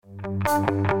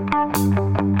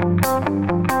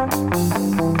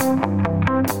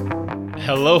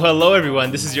Hello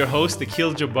everyone. This is your host,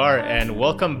 Akhil Jabbar, and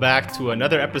welcome back to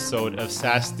another episode of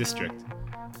SaaS District.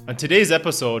 On today's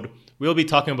episode, we'll be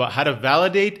talking about how to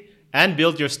validate and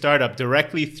build your startup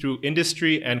directly through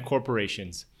industry and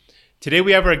corporations. Today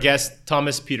we have our guest,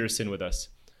 Thomas Peterson, with us.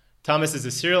 Thomas is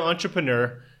a serial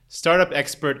entrepreneur, startup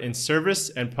expert in service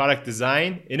and product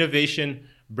design, innovation,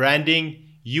 branding,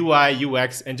 UI,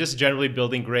 UX, and just generally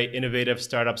building great innovative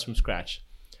startups from scratch.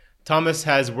 Thomas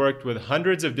has worked with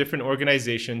hundreds of different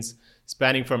organizations,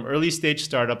 spanning from early stage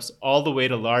startups all the way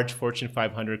to large Fortune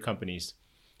 500 companies.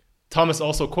 Thomas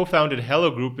also co-founded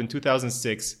Hello Group in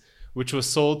 2006, which was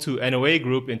sold to NOA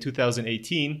Group in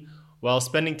 2018, while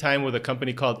spending time with a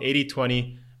company called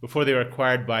 8020 before they were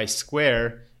acquired by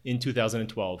Square in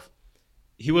 2012.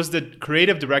 He was the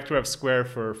creative director of Square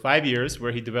for 5 years,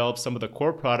 where he developed some of the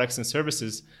core products and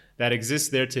services that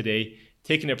exist there today,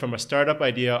 taking it from a startup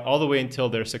idea all the way until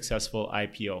their successful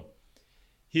IPO.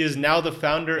 He is now the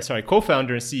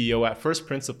co-founder and CEO at First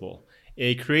Principle,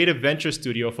 a creative venture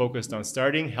studio focused on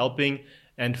starting, helping,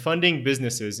 and funding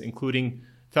businesses, including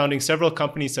founding several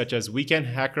companies such as Weekend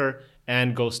Hacker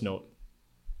and GhostNote.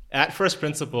 At First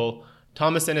Principle,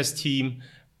 Thomas and his team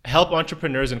help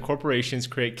entrepreneurs and corporations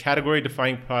create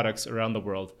category-defining products around the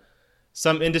world.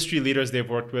 Some industry leaders they've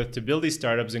worked with to build these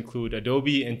startups include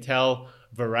Adobe, Intel,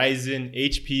 Verizon,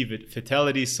 HP,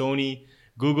 Fidelity, Sony,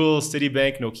 Google,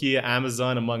 Citibank, Nokia,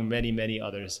 Amazon, among many, many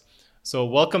others. So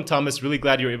welcome, Thomas. Really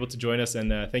glad you're able to join us,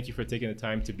 and thank you for taking the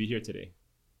time to be here today.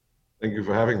 Thank you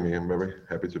for having me. I'm very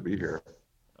happy to be here.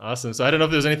 Awesome. So I don't know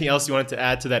if there's anything else you wanted to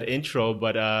add to that intro,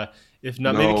 but if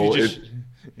not, maybe you could just...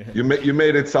 You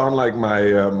made it sound like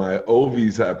my O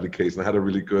visa application. I had a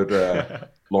really good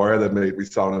lawyer that made me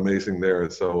sound amazing there.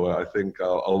 So I think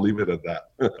I'll leave it at that.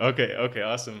 Okay,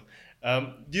 awesome.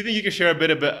 Do you think you could share a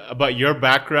bit about your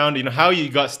background, how you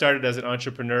got started as an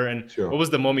entrepreneur, and What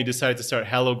was the moment you decided to start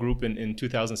Hello Group in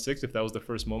 2006, if that was the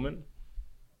first moment?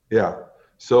 Yeah.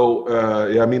 So,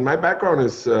 my background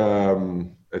is,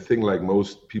 I think like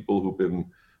most people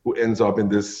who ends up in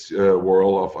this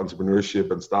world of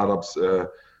entrepreneurship and startups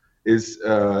is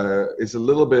a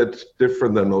little bit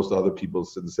different than most other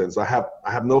people's, in the sense I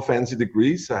have no fancy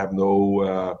degrees. I have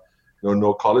no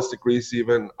college degrees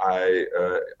even.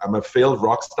 I'm a failed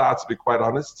rock star, to be quite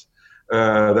honest.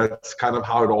 That's kind of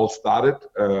how it all started.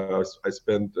 I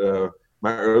spent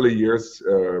my early years,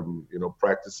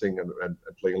 practicing and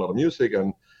playing a lot of music,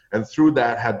 and through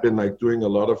that had been like doing a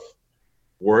lot of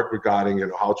work regarding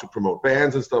how to promote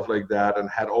bands and stuff like that, and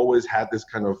had always had this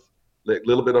kind of like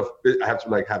little bit of I have to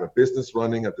like have a business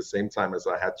running at the same time as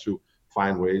I had to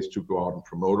find ways to go out and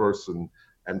promote us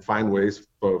and find ways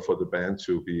for the band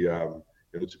to be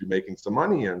to be making some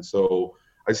money. And so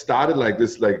I started like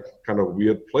this like kind of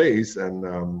weird place,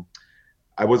 and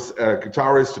I was a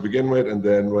guitarist to begin with, and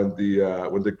then when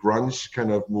the grunge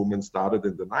kind of movement started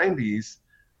in the 90s,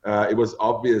 it was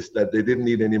obvious that they didn't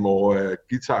need any more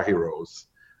guitar heroes.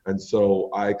 And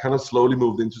so I kind of slowly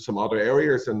moved into some other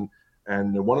areas, and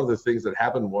one of the things that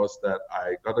happened was that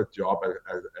I got a job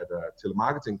at a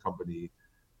telemarketing company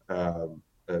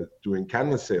doing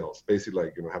canvas sales, basically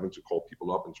like having to call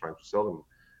people up and trying to sell them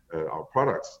our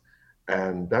products.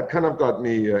 And that kind of got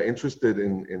me interested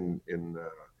in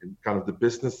kind of the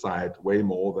business side way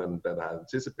more than I had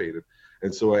anticipated.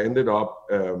 And so I ended up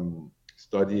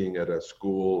studying at a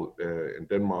school in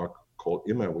Denmark called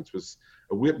IMA, which was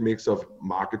a weird mix of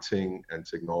marketing and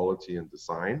technology and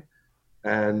design.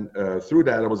 And through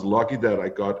that, I was lucky that I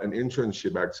got an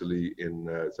internship actually in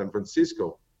San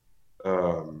Francisco,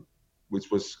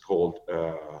 which was called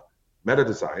Meta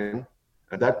Design.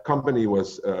 And that company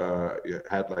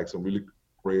had like some really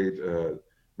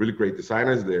great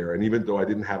designers there. And even though I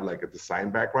didn't have like a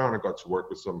design background, I got to work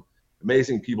with some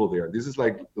amazing people there. This is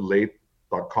like the late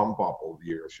 .com bubble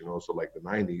years, so like the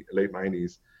late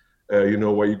 90s,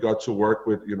 where you got to work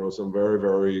with, some very,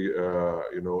 very,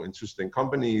 interesting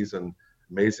companies and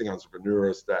amazing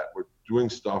entrepreneurs that were doing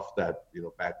stuff that,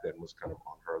 back then was kind of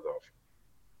unheard of.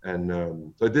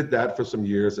 And so I did that for some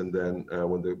years. And then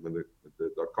when the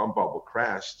 .com bubble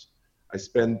crashed, I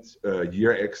spent a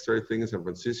year extra, I think, in San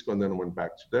Francisco, and then I went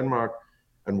back to Denmark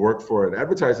and worked for an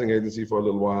advertising agency for a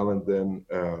little while. And then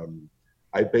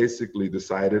I basically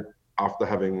decided, after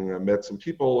having met some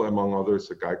people, among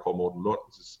others, a guy called Morten Lund,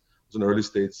 who was an early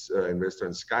stage investor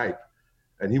in Skype,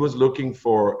 and he was looking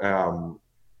for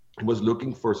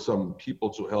some people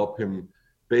to help him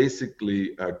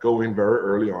basically go in very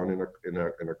early on in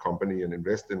a company and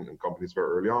invest in companies very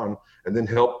early on, and then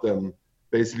help them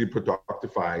basically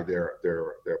productify their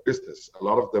business. A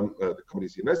lot of them, the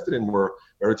companies he invested in, were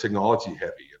very technology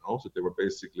heavy, so they were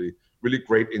basically really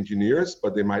great engineers,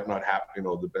 but they might not have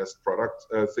the best product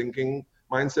thinking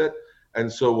mindset. And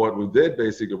so what we did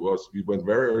basically was we went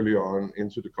very early on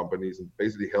into the companies and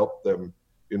basically helped them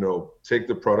take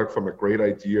the product from a great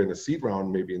idea in a seed round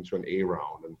maybe into an A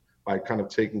round, and by kind of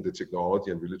taking the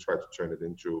technology and really try to turn it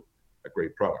into a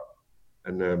great product.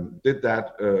 And did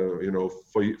that,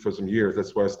 for some years.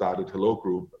 That's why I started Hello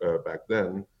Group back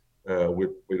then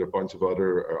with a bunch of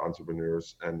other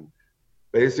entrepreneurs. And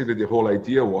basically, the whole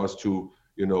idea was to,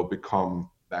 become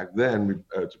back then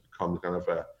to become kind of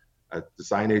a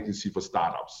design agency for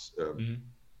startups.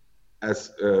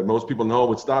 As most people know,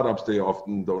 with startups, they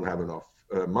often don't have enough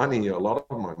money, a lot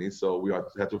of money. So we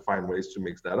had to find ways to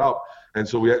mix that up. And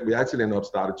so we actually ended up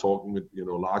started talking with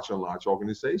large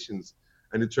organizations.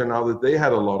 And it turned out that they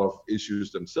had a lot of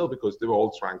issues themselves because they were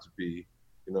all trying to be,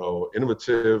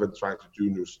 innovative and trying to do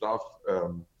new stuff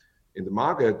in the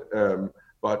market.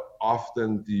 But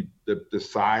often the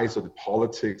size of the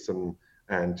politics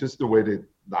and just the way that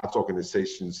large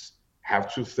organizations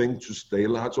have to think to stay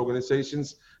large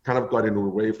organizations kind of got in the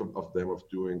way of them of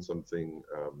doing something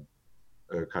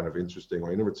kind of interesting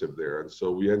or innovative there. And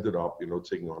so we ended up,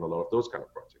 taking on a lot of those kind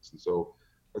of projects. And so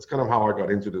that's kind of how I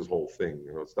got into this whole thing.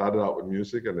 It started out with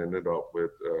music and ended up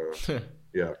with,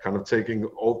 kind of taking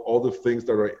all the things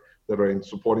that are in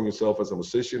supporting yourself as a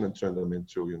musician and turn them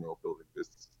into, building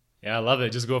business. Yeah, I love it.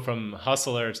 Just go from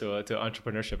hustler to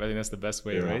entrepreneurship. I think that's the best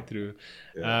way, right? Through.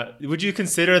 Would you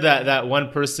consider that one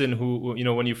person who,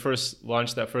 when you first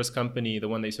launched that first company, the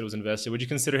one that you said was invested, would you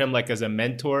consider him like as a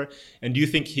mentor? And do you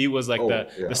think he was like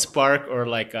the spark or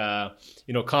like,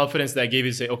 confidence that gave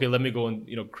you to say, okay, let me go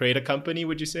and, create a company,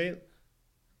 would you say?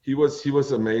 He was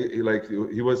amazing. Like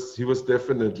he was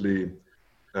definitely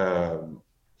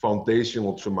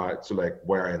foundational to like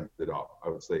where I ended up, I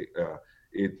would say.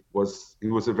 He was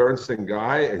a very interesting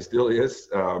guy. He still is.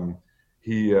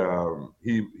 He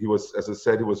was, as I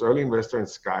said, he was early investor in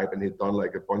Skype, and he'd done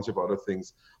like a bunch of other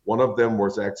things. One of them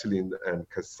was actually and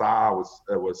Kazaa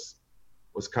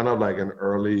was kind of like an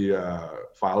early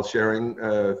file sharing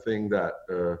thing that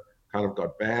kind of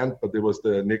got banned. But there was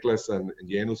the Nicholas and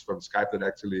Janus from Skype that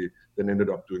actually then ended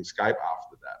up doing Skype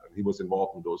after that, and he was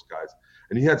involved in those guys.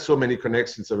 And he had so many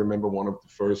connections. I remember one of the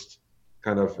first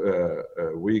kind of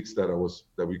weeks that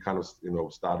we kind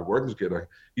of started working together.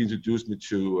 He introduced me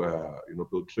to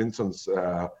Bill Clinton's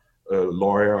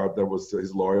lawyer. That was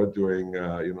his lawyer during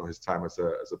his time as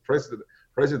a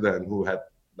president who had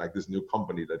like this new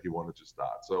company that he wanted to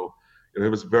start. So he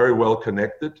was very well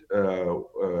connected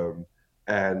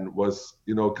and was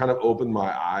kind of opened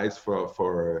my eyes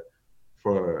for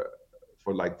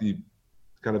like the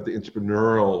kind of the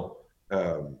entrepreneurial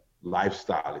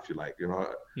lifestyle, if you like.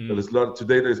 There's a lot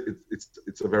today.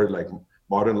 It's a very like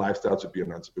modern lifestyle to be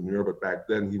an entrepreneur, but back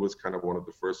then he was kind of one of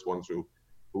the first ones who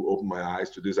opened my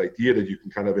eyes to this idea that you can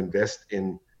kind of invest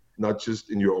in not just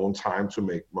in your own time to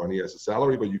make money as a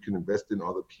salary, but you can invest in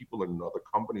other people and in other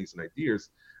companies and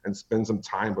ideas and spend some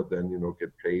time, but then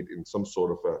get paid in some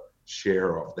sort of a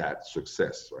share of that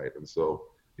success, right? And so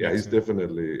he's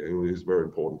very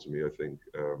important to me, I think,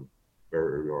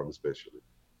 very early on especially.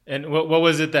 And what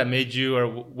was it that made you, or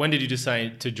when did you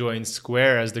decide to join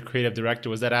Square as the creative director?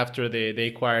 Was that after they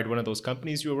acquired one of those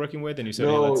companies you were working with, and you said,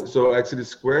 no? So actually,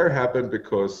 Square happened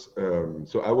because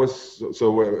with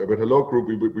Hello Group,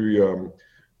 we in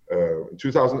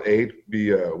 2008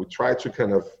 we tried to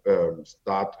kind of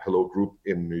start Hello Group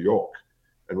in New York,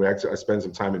 and I spent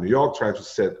some time in New York trying to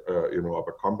set up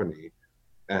a company,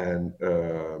 and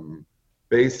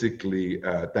basically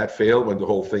that failed when the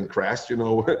whole thing crashed,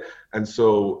 and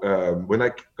so when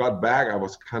I got back, I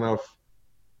was kind of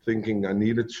thinking I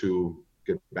needed to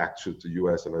get back to the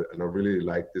US, and I really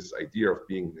liked this idea of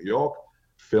being in New York.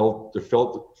 Felt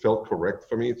correct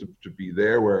for me to be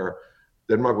there, where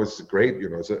Denmark was great,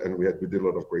 and we did a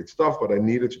lot of great stuff, but I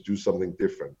needed to do something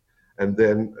different. And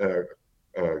then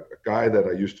a guy that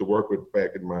I used to work with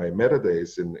back in my Meta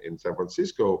days in San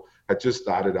Francisco had just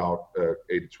started out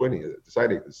 80/20, a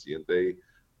design agency, and they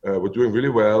were doing really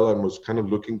well and was kind of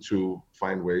looking to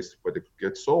find ways where they could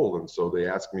get sold. And so they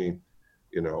asked me,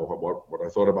 what I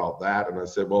thought about that. And I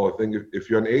said, well, I think if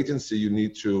you're an agency, you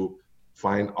need to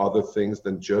find other things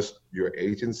than just your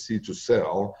agency to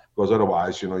sell, because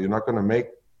otherwise, you're not going to make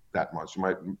that much. You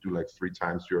might do like 3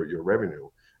 times your revenue.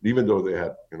 And even though they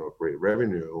had, great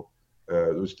revenue,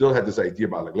 we still had this idea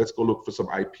about like, let's go look for some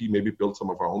IP, maybe build some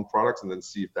of our own products, and then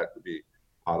see if that could be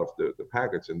part of the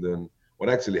package. And then what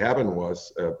actually happened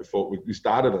was before we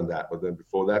started on that, but then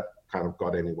before that kind of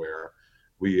got anywhere,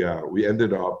 we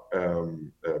ended up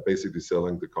basically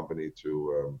selling the company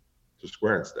to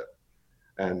Square instead.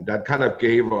 And that kind of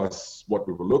gave us what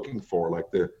we were looking for, like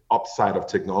the upside of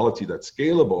technology that's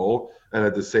scalable, and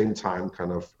at the same time,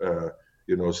 kind of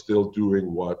still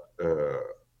doing what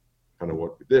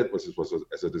what we did, was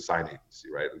as a design agency,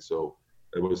 right? And so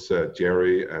it was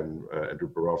Jerry and Andrew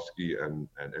Borofsky and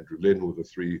Andrew Lin, who were the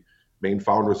three main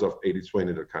founders of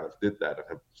 80/20 that kind of did that, and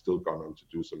have still gone on to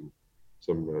do some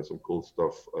cool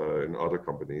stuff in other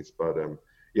companies. But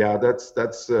yeah, that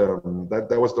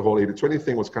was the whole 80/20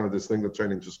 thing. Was kind of this thing that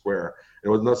turned into Square. It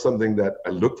was not something that I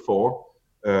looked for,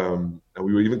 and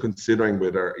we were even considering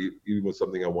whether it was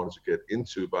something I wanted to get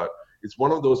into. But it's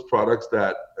one of those products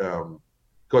that,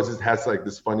 because it has like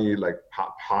this funny like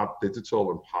part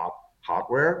digital and part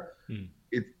hardware,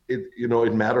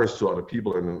 it matters to other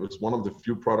people. And it's one of the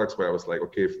few products where I was like,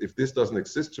 okay, if this doesn't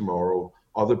exist tomorrow,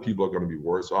 other people are going to be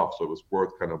worse off. So it was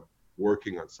worth kind of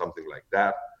working on something like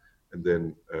that. And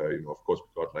then, of course,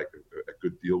 we got like a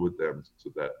good deal with them so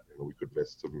that we could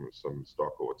vest some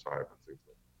stock over time and things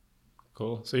like that.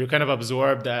 Cool. So you're kind of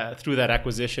absorbed through that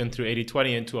acquisition through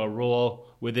 80/20 into a role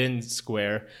within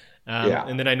Square.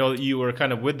 And then I know that you were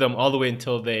kind of with them all the way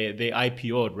until they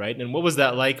IPO'd, right? And what was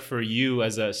that like for you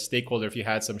as a stakeholder if you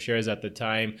had some shares at the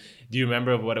time? Do you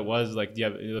remember what it was like? Do you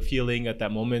have the feeling at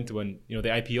that moment when they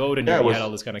IPO'd and you had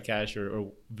all this kind of cash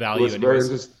or value? It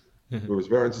was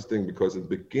very interesting because in the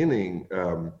beginning,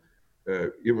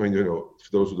 even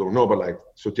for those who don't know, but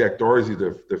so Jack Dorsey,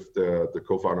 the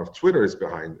co-founder of Twitter, is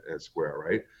behind Square,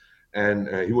 right? And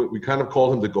we kind of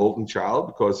called him the golden child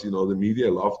because the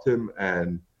media loved him,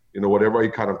 and whatever he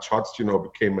kind of touched,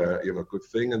 became a good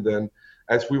thing. And then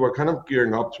as we were kind of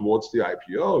gearing up towards the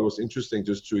IPO, it was interesting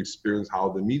just to experience how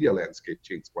the media landscape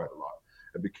changed quite a lot.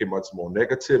 It became much more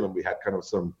negative, and we had kind of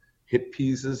some hit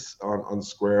pieces on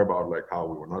Square about like how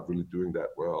we were not really doing that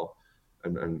well,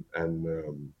 and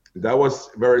that was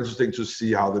very interesting to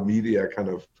see how the media kind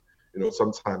of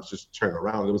sometimes just turn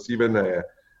around. There was even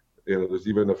there's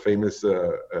even a famous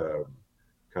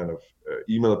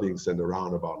email being sent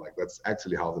around about like that's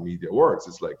actually how the media works.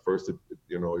 It's like first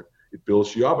it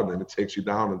builds you up and then it takes you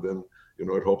down, and then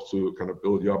it hopes to kind of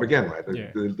build you up again, right?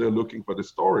 They're looking for the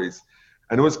stories.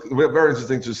 And it was very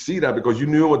interesting to see that because you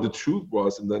knew what the truth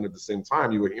was, and then at the same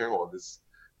time you were hearing all these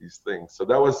things. So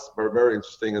that was very, very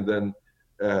interesting. And then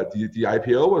the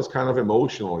IPO was kind of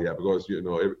emotional, because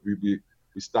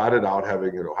we started out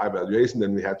having high valuation,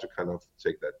 then we had to kind of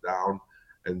take that down,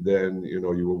 and then you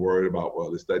were worried about,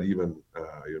 well, is that even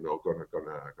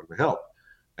gonna help?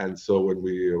 And so when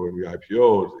we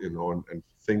IPO'd, and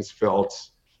things felt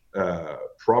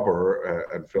proper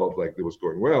and felt like it was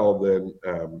going well, then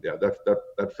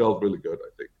that felt really good,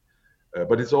 I think.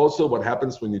 But it's also what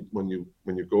happens when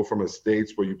you go from a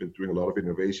stage where you've been doing a lot of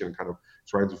innovation and kind of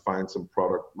trying to find some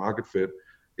product market fit,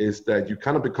 is that you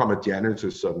kind of become a janitor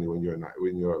suddenly when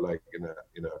you're like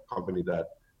in a company that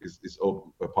is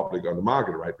open, public on the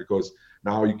market, right? Because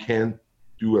now you can't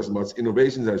do as much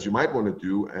innovations as you might want to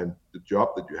do, and the job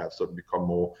that you have suddenly become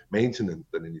more maintenance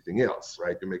than anything else,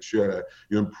 right? You make sure that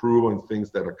you improve on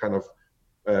things that are kind of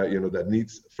that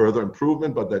needs further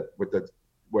improvement, but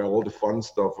where all the fun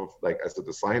stuff of like as a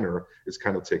designer is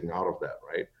kind of taken out of that,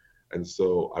 right? And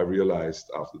so I realized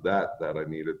after that I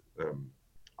needed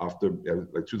after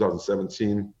like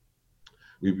 2017,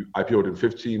 we IPO'd in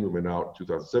 15, we went out in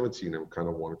 2017, and we kind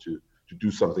of wanted to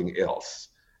do something else.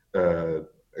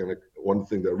 And one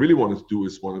thing that I really wanted to do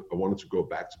is I wanted to go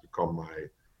back to become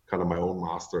my own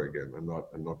master again, and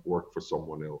not work for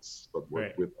someone else, but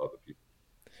work with other people.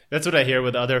 That's what I hear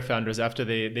with other founders after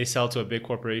they sell to a big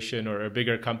corporation or a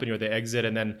bigger company, or they exit,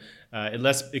 and then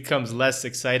it becomes less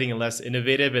exciting and less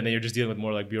innovative, and then you're just dealing with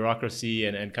more like bureaucracy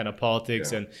and kind of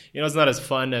politics, and it's not as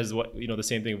fun as what the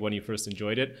same thing when you first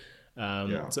enjoyed it.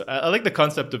 So I like the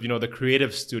concept of the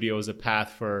creative studio as a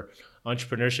path for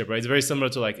entrepreneurship, right? It's very similar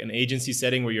to like an agency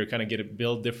setting where you're kind of get to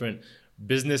build different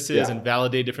businesses and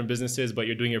validate different businesses, but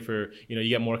you're doing it for you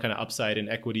get more kind of upside and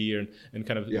equity and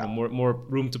kind of more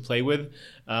room to play with.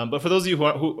 But for those of you who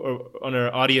are on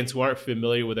our audience who aren't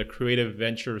familiar with a creative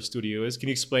venture studio is, can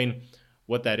you explain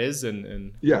what that is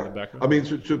and the background? I mean,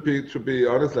 to be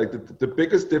honest, like the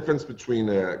biggest difference between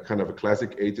a kind of a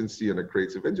classic agency and a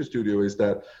creative venture studio is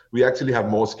that we actually have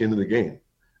more skin in the game,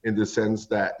 in the sense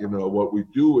that what we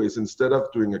do is, instead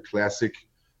of doing a classic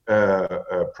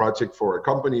project for a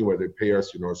company where they pay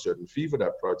us a certain fee for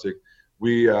that project,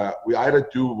 we either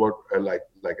do what like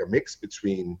a mix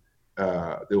between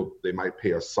they might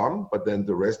pay us some, but then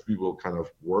the rest we will kind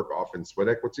of work off in sweat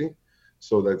equity.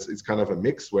 So it's kind of a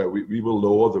mix where we will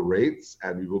lower the rates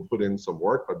and we will put in some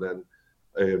work, but then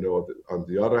On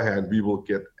the other hand, we will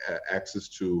get access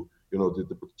to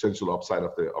the potential upside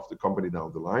of the company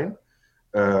down the line.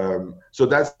 So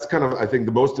that's kind of, I think,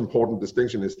 the most important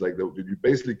distinction is like you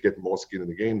basically get more skin in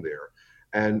the game there.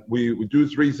 And we do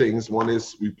three things. One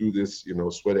is we do this,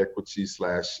 sweat equity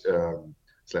slash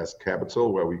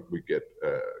capital, where we get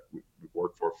we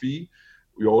work for a fee.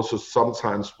 We also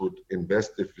sometimes would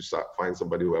invest if we find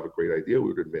somebody who have a great idea.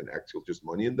 We would invest actual just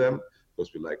money in them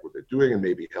because we like what they're doing and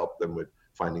maybe help them with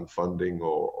finding funding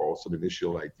or some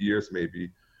initial ideas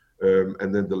maybe.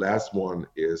 And then the last one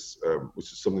is,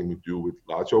 which is something we do with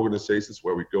large organizations,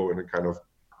 where we go in and kind of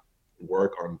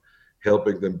work on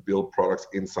helping them build products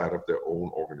inside of their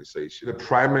own organization. The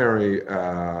primary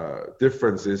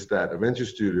difference is that a venture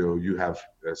studio, you have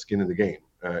skin in the game,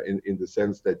 in the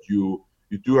sense that you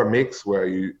do a mix where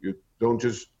you don't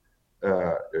just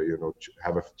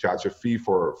have a charge a fee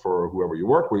for whoever you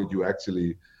work with. You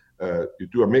actually you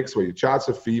do a mix where you charge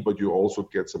a fee, but you also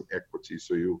get some equity,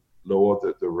 so you lower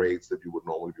the rates that you would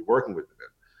normally be working with them.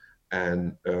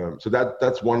 And so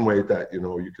that's one way that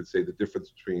you could say the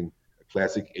difference between a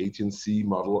classic agency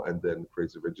model and then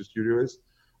creative venture studio is.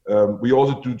 We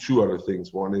also do two other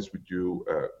things. One is we do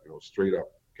straight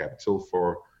up capital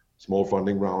for small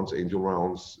funding rounds, angel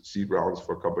rounds, seed rounds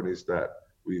for companies that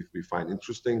we find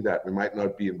interesting, that we might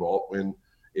not be involved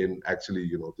in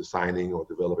actually designing or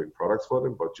developing products for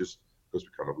them, but just because we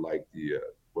kind of like the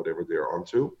whatever they're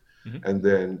onto. Mm-hmm. And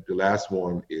then the last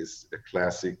one is a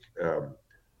classic kind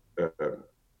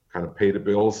of pay the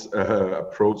bills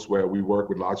approach, where we work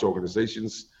with large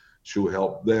organizations to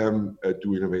help them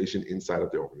do innovation inside of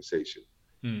the organization.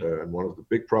 And one of the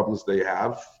big problems they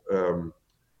have,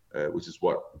 which is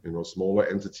what smaller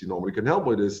entity normally can help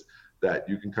with, is that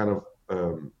you can kind of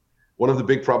one of the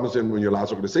big problems when you're a large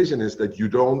organization is that you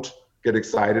don't get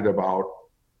excited about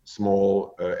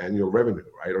small annual revenue,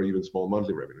 right, or even small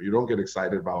monthly revenue. You don't get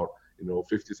excited about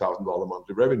 $50,000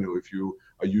 monthly revenue if you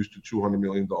are used to $200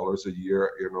 million a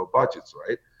year budgets,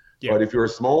 right? Yeah. But if you're a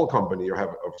small company or have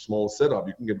a small setup,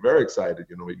 you can get very excited,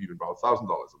 even about $1,000 a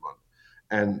month.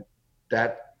 And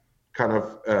that kind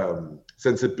of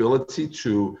sensibility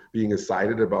to being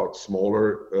excited about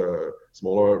smaller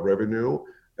revenue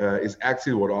is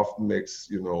actually what often makes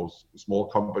small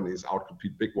companies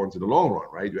outcompete big ones in the long run,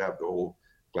 right? You have the whole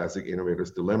classic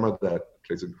innovator's dilemma that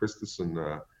Clayton Christensen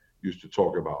used to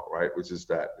talk about, right? Which is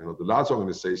that the large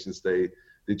organizations, they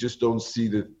just don't see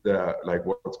the like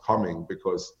what's coming,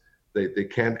 because they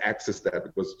can't access that,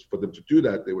 because for them to do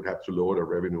that they would have to lower their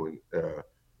revenue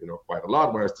quite a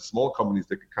lot, whereas the small companies,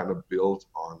 they can kind of build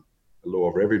on a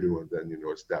lower revenue and then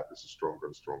establish a stronger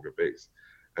and stronger base.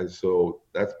 And so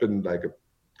that's been like a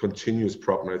continuous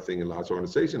problem, I think, in large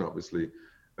organization, obviously.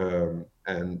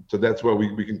 And so that's where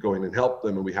we can go in and help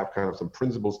them, and we have kind of some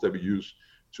principles that we use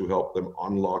to help them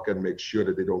unlock and make sure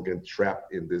that they don't get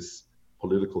trapped in this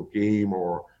political game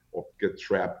or get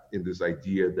trapped in this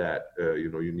idea that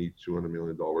you need $200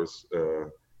 million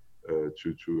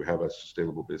to have a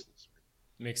sustainable business.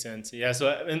 Makes sense. Yeah. So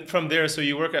and from there, so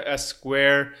you work at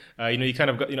Square. You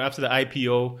kind of got, after the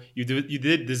IPO, you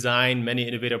did design many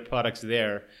innovative products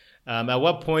there. At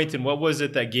what point and what was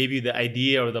it that gave you the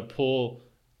idea or the pull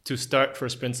to start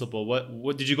First Principle?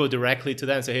 What did you go directly to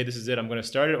that and say, hey, this is it, I'm going to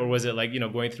start it? Or was it like,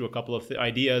 going through a couple of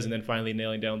ideas and then finally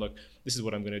nailing down, look, this is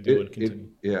what I'm going to do and continue?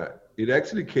 It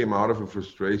actually came out of a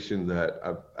frustration that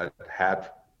I had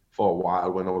for a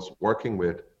while when I was working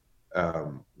with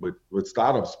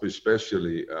startups,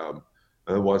 especially,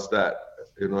 was that,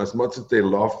 as much as they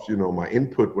loved, my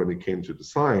input when it came to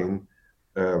design,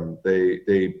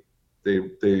 they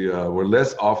were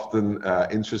less often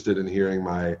interested in hearing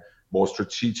my more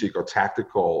strategic or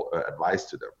tactical advice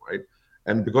to them, right?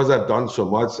 And because I've done so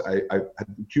much, I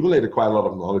accumulated quite a lot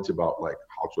of knowledge about like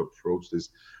how to approach this.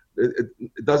 It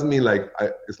doesn't mean like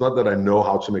it's not that I know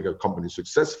how to make a company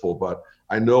successful, but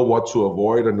I know what to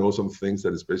avoid. I know some things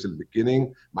that, especially in the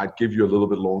beginning, might give you a little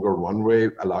bit longer runway,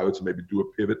 allow you to maybe do a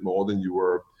pivot more than you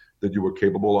were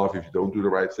capable of if you don't do the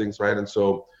right things, right? And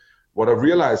so what I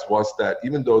realized was that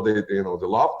even though they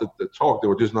loved the talk, they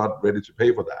were just not ready to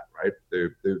pay for that, right? They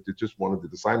just wanted the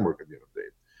design work at the end of the day.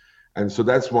 And so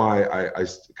that's why I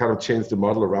kind of changed the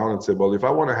model around and said, well, if I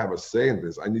want to have a say in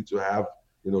this, I need to have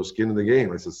skin in the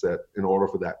game, as I said, in order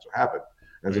for that to happen.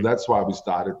 And so that's why we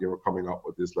started, coming up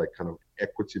with this like kind of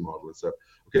equity model and said,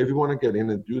 okay, if you want to get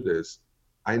in and do this,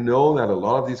 I know that a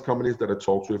lot of these companies that I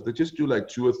talk to, if they just do like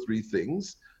 2 or 3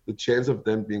 things, the chance of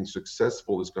them being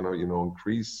successful is going to,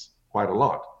 increase quite a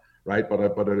lot, right? But I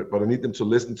need them to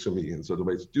listen to me. And so the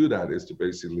way to do that is to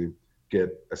basically get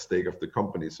a stake of the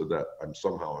company so that I'm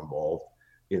somehow involved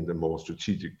in the more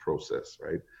strategic process,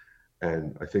 right?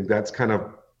 And I think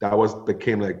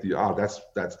became like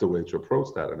that's the way to approach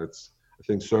that, and it's I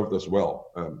think served us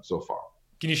well so far.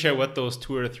 Can you share what those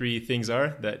 2 or 3 things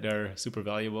are that are super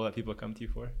valuable that people come to you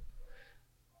for?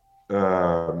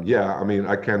 Yeah, I mean,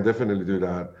 I can definitely do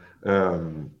that.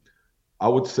 I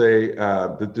would say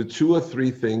the 2 or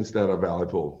 3 things that are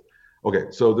valuable. Okay,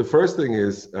 so the first thing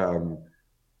is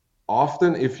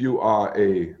often if you are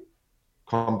a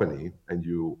company and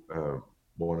you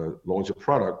want to launch a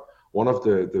product, one of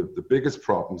the biggest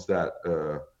problems that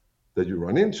you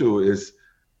run into is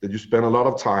that you spend a lot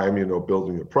of time,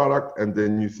 building your product, and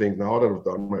then you think, now that I've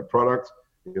done my product,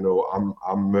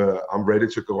 I'm ready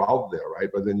to go out there, right?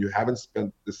 But then you haven't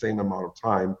spent the same amount of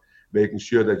time making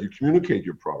sure that you communicate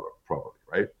your product properly,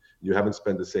 right? You haven't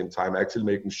spent the same time actually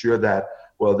making sure that,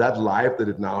 well, that life that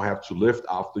it now have to live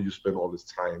after you spend all this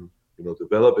time,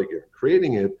 developing it,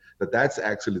 creating it, that's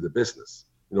actually the business.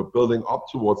 Building up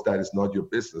towards that is not your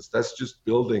business. That's just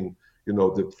building,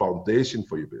 the foundation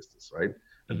for your business, right?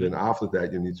 And then after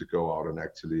that, you need to go out and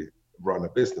actually run a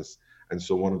business. And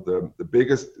so one of the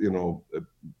biggest,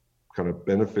 kind of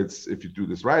benefits if you do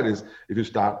this right is if you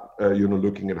start,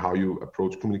 looking at how you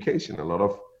approach communication. A lot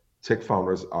of tech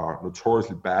founders are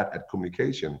notoriously bad at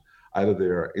communication. Either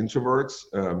they're introverts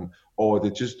or they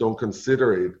just don't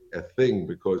consider it a thing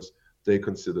because they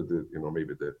consider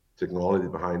maybe the technology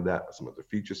behind that, some of the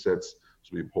feature sets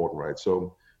to be important, right?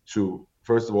 So to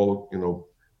first of all,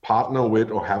 partner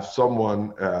with or have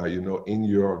someone, in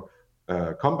your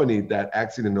company that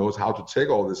actually knows how to take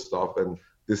all this stuff and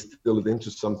distill it into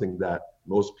something that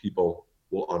most people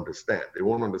will understand. They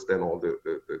won't understand all the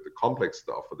complex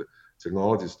stuff or the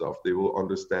technology stuff. They will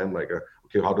understand like,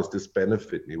 okay, how does this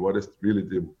benefit me? What is really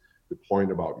the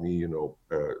point about me,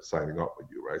 signing up with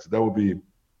you, right? So that would be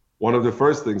one of the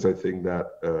first things I think that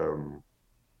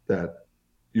that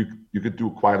you could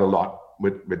do quite a lot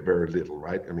with very little,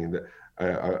 right? I mean,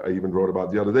 I even wrote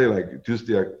about the other day, like just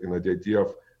the idea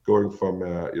of going from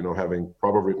having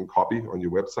proper written copy on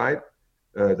your website.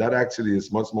 That actually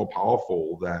is much more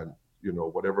powerful than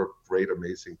whatever great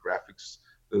amazing graphics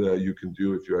you can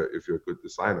do if you're a good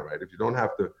designer, right? If you don't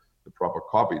have the proper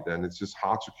copy, then it's just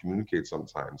hard to communicate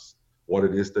sometimes what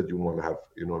it is that you want to have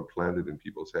implanted in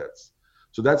people's heads.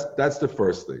 So that's the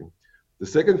first thing. The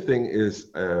second thing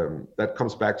is that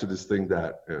comes back to this thing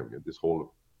that this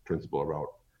whole principle around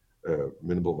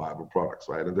minimal viable products,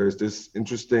 right? And there's this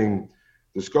interesting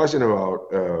discussion about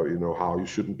how you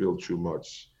shouldn't build too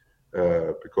much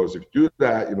because if you do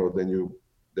that, then you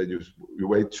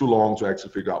wait too long to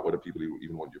actually figure out whether people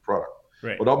even want your product.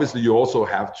 Right. But obviously, you also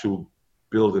have to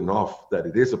build enough that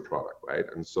it is a product, right?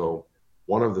 And so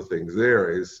one of the things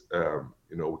there is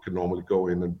we can normally go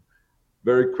in and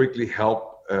very quickly help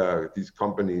these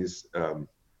companies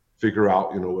figure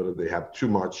out, whether they have too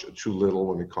much or too little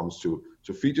when it comes to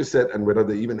feature set and whether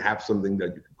they even have something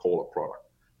that you can call a product.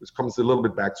 This comes a little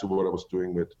bit back to what I was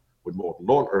doing with Morten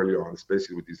Lund earlier on,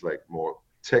 especially with these like more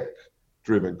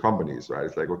tech-driven companies, right?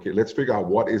 It's like, okay, let's figure out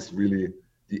what is really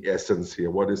the essence here.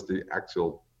 What is the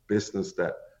actual business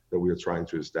that we are trying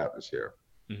to establish here?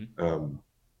 Mm-hmm.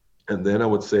 And then I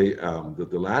would say that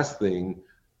the last thing,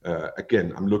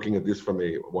 again, I'm looking at this from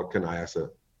what can I as a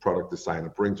product designer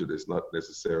bring to this, not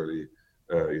necessarily,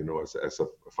 as a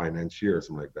financier or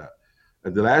something like that.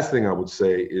 And the last thing I would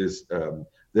say is,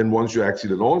 then once you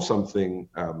actually launch something,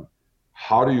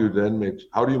 how do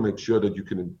you make sure that you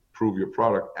can improve your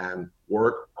product and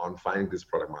work on finding this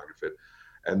product market fit?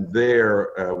 And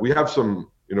there, we have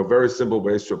some, very simple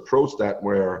ways to approach that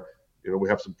where, we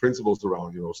have some principles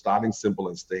around, starting simple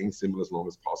and staying simple as long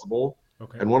as possible.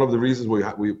 Okay. And one of the reasons we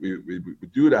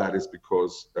do that is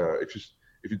because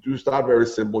if you do start very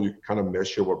simple, you can kind of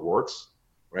measure what works,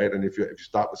 right? And if you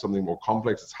start with something more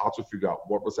complex, it's hard to figure out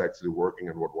what was actually working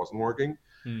and what wasn't working.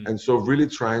 And so really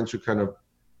trying to kind of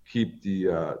keep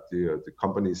the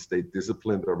company stay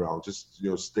disciplined around just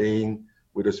staying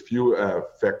with as few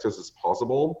factors as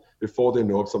possible before they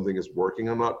know if something is working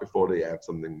or not, before they add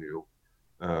something new.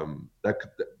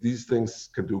 These things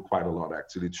can do quite a lot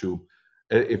actually to,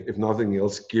 if nothing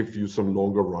else, give you some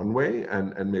longer runway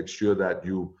and make sure that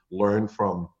you learn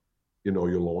from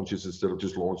your launches instead of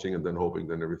just launching and then hoping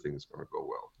then everything is going to go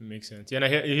well. Makes sense. Yeah, and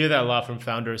I hear that a lot from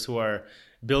founders who are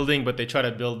building, but they try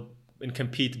to build and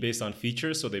compete based on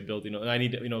features. So they build, I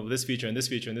need, this feature and this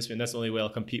feature and this feature, and that's the only way I'll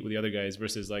compete with the other guys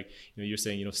versus like, you're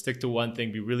saying, stick to one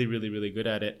thing, be really, really, really good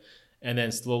at it. And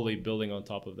then slowly building on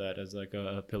top of that as like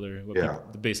a pillar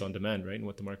based on demand, right? And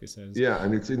what the market says. Yeah.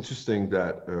 And it's interesting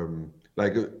that,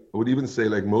 like I would even say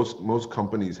like most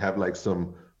companies have like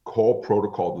some core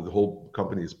protocol that the whole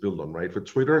company is built on, right? For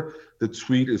Twitter, the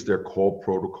tweet is their core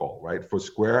protocol, right? For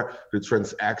Square, the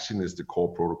transaction is the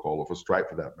core protocol, or for Stripe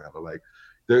for that matter. Like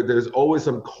there's always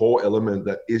some core element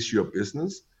that is your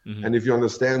business. Mm-hmm. And if you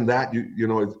understand that,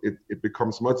 it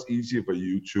becomes much easier for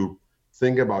you to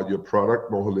think about your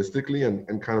product more holistically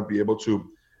and kind of be able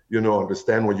to,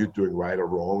 understand what you're doing right or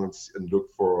wrong and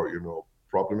look for,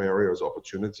 problem areas,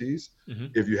 opportunities. Mm-hmm.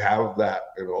 If you have that,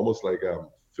 almost like a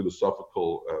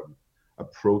philosophical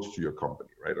approach to your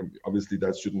company, right? Obviously,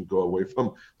 that shouldn't go away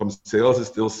from sales. It's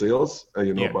still sales,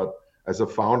 but as a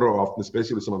founder, often,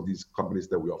 especially with some of these companies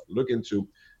that we often look into,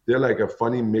 they're like a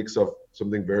funny mix of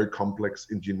something very complex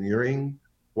engineering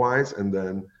wise, and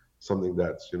then something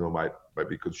that's, might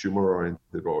be consumer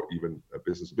oriented or even a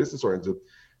business oriented.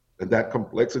 And that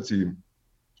complexity,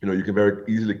 you can very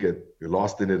easily get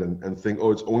lost in it and think,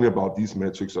 oh, it's only about these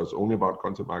metrics, or it's only about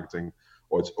content marketing,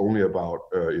 or it's only about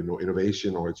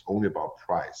innovation, or it's only about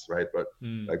price, right? But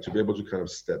like to be able to kind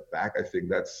of step back, I think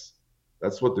that's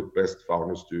what the best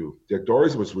founders do. Jack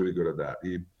Dorsey was really good at that.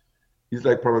 He's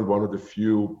like probably one of the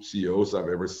few CEOs I've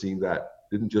ever seen that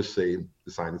didn't just say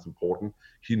design is important.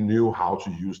 He knew how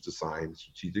to use design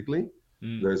strategically.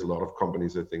 There's a lot of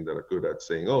companies, I think, that are good at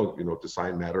saying, oh,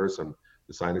 design matters and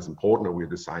design is important, and we're a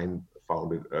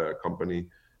design-founded company,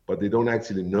 but they don't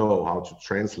actually know how to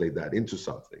translate that into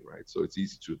something, right? So it's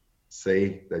easy to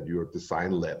say that you're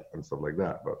design-led and stuff like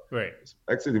that, but It's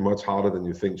actually much harder than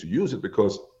you think to use it,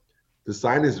 because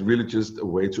design is really just a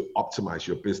way to optimize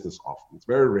your business often. It's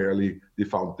very rarely the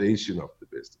foundation of the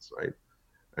business, right?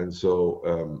 And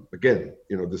so, again,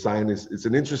 design it's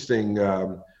an interesting,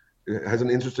 it has an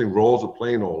interesting role to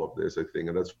play in all of this, I think,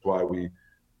 and that's why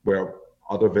where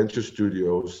other venture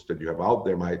studios that you have out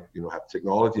there might, have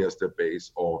technology as their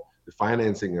base, or the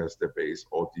financing as their base,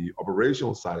 or the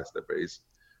operational side as their base.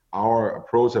 Our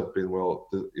approach have been,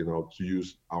 to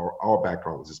use our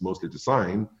background, which is mostly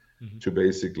design, to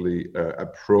basically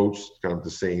approach kind of the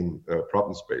same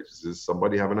problem space. Does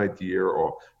somebody have an idea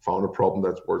or found a problem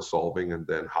that's worth solving? And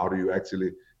then how do you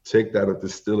actually take that and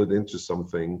distill it into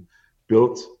something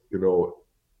built,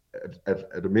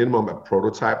 at a minimum, a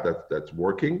prototype that's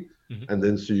working, and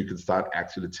then so you can start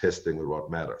actually testing with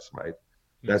what matters, right?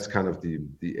 That's kind of the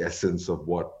essence of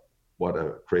what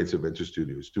a creative venture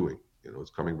studio is doing.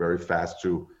 It's coming very fast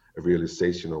to a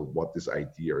realization of what this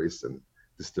idea is and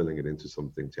distilling it into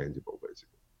something tangible,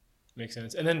 basically. Makes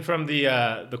sense. And then from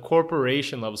the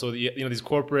corporation level, so these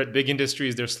corporate big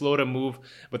industries, they're slow to move,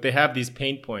 but they have these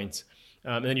pain points.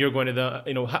 And then you're going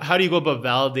to how do you go about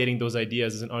validating those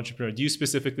ideas as an entrepreneur? Do you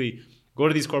specifically go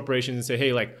to these corporations and say,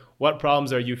 hey, like, what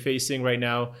problems are you facing right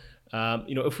now?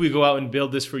 If we go out and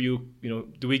build this for you,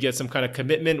 do we get some kind of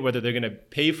commitment, whether they're going to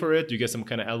pay for it? Do you get some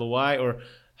kind of LOI, or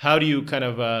how do you kind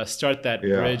of start that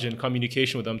bridge and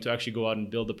communication with them to actually go out and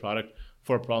build the product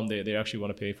for a problem they actually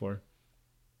want to pay for?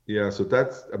 Yeah, so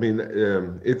that's,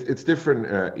 it's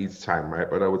different each time, right?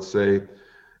 But I would say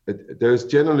there's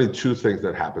generally two things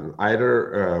that happen.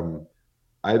 Either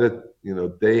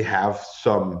they have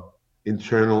some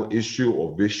internal issue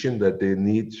or vision that they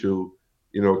need to,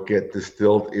 get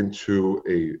distilled into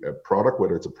a product,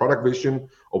 whether it's a product vision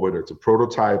or whether it's a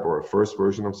prototype or a first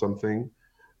version of something.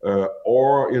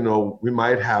 Or we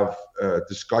might have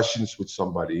discussions with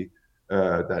somebody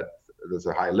that's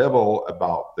a high level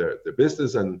about their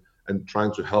business and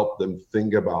trying to help them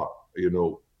think about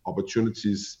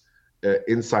opportunities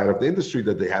inside of the industry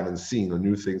that they haven't seen, or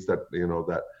new things that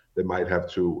that they might have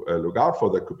to look out for,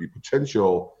 that could be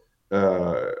potential,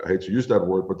 I hate to use that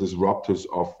word, but disruptors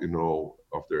of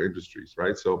of their industries,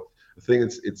 right? So I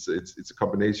think it's a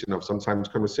combination of sometimes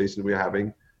conversations we're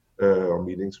having, or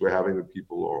meetings we're having with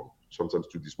people, or sometimes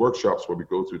do these workshops where we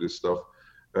go through this stuff,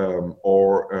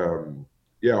 or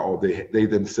they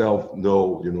themselves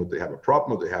know they have a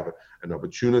problem, or they have an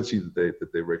opportunity that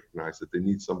they recognize that they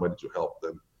need somebody to help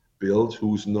them build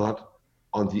who's not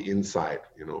on the inside,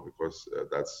 because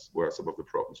that's where some of the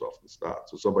problems often start.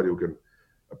 So somebody who can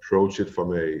approach it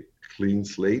from a clean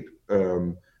slate,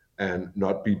 and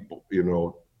not be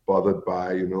bothered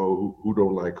by who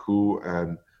don't like who,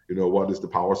 and what is the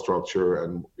power structure,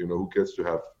 and who gets to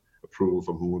have approval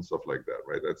from who and stuff like that,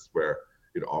 right? That's where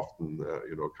it often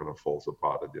kind of falls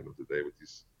apart at the end of the day with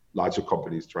these larger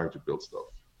companies trying to build stuff.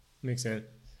 Makes sense.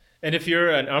 And if you're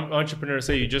an entrepreneur,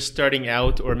 say you're just starting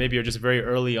out, or maybe you're just very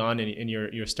early on in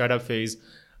your startup phase,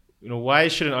 why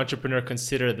should an entrepreneur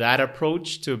consider that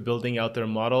approach to building out their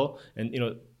model and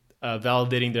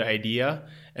validating their idea?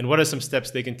 And what are some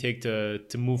steps they can take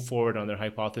to move forward on their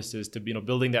hypothesis, to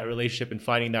building that relationship and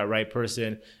finding that right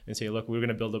person and say, look, we're going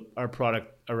to build our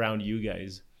product around you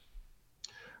guys?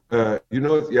 Yeah,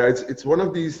 it's one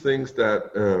of these things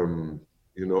that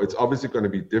it's obviously going to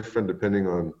be different depending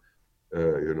on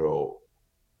you know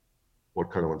what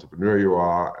kind of entrepreneur you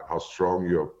are and how strong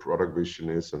your product vision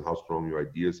is and how strong your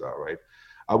ideas are, right?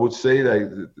 I would say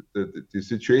that the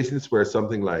situations where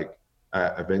something like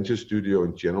a venture studio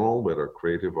in general, whether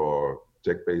creative or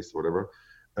tech-based, whatever,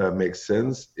 makes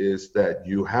sense is that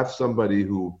you have somebody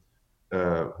who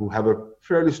have a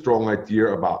fairly strong idea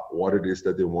about what it is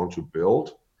that they want to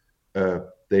build.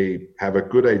 They have a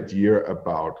good idea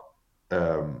about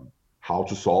how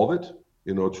to solve it,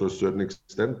 to a certain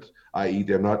extent, i.e.,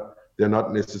 they're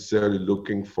not necessarily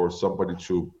looking for somebody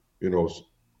to,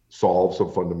 solve some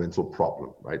fundamental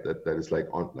problem, right? That is like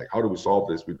how do we solve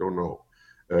this? We don't know,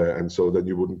 and so then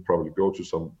you wouldn't probably go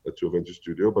to a venture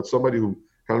studio, but somebody who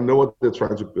kind of know what they're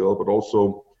trying to build, but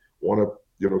also want to,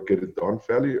 get it done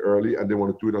fairly early, and they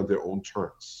want to do it on their own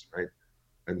terms, right?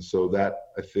 And so that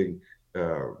I think.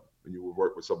 When you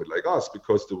work with somebody like us,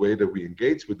 because the way that we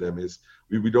engage with them is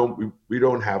we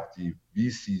don't have the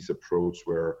VC's approach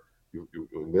where you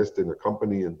invest in a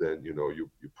company and then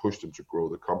you push them to grow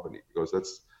the company, because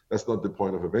that's not the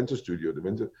point of a venture studio.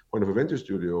 The point of a venture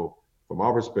studio, from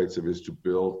our perspective, is to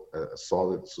build a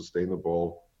solid,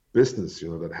 sustainable business,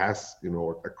 that has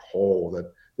a core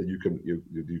that you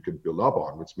can build up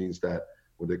on, which means that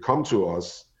when they come to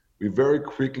us, we very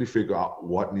quickly figure out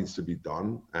what needs to be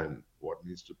done and what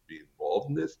needs to be involved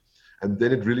in this. And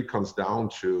then it really comes down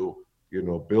to,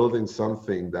 building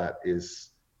something that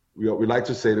is, we like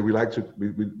to say that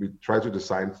we try to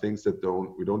design things that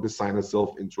we don't design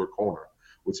ourselves into a corner,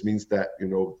 which means that,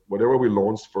 whatever we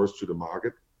launch first to the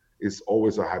market is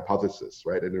always a hypothesis,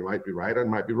 right? And it might be right and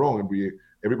it might be wrong. And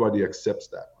everybody accepts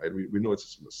that, right? We know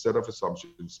it's a set of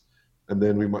assumptions. And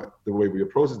then the way we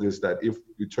approach it is that if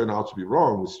we turn out to be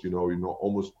wrong, which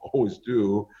almost always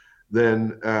do,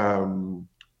 then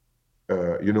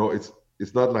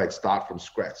it's not like start from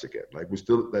scratch again. Like we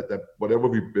still that whatever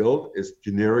we build is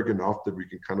generic enough that we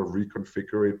can kind of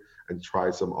reconfigure it and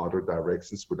try some other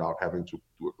directions without having to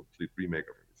do a complete remake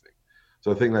of everything.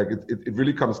 So I think like it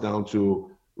really comes down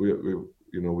to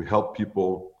we help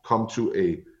people come to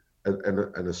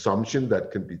an assumption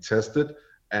that can be tested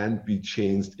and be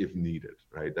changed if needed,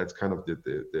 right? That's kind of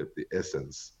the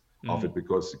essence of it,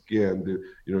 because again,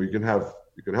 you can have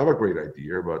a great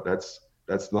idea, but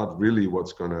that's not really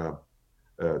what's gonna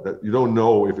that you don't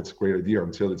know if it's a great idea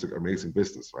until it's an amazing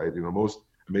business, right? Most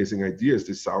amazing ideas,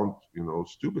 they sound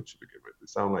stupid to begin with. They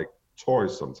sound like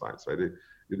toys sometimes, right?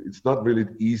 It's not really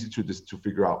easy to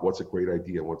figure out what's a great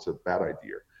idea and what's a bad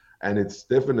idea, and it's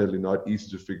definitely not easy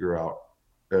to figure out.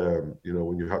 When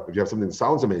if you have something that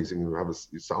sounds amazing,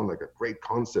 you sound like a great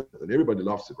concept and everybody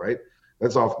loves it, right?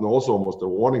 That's often also almost a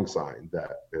warning sign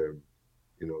that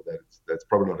that's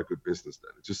probably not a good business.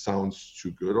 Then it just sounds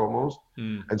too good almost.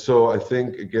 And so I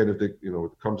think again, if they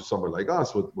come to someone like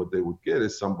us, what they would get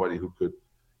is somebody who could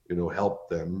help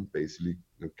them basically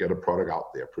get a product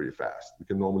out there pretty fast. We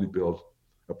can normally build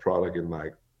a product in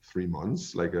like 3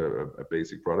 months, like a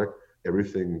basic product,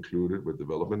 everything included with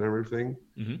development and everything.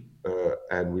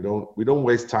 And we don't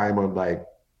waste time on like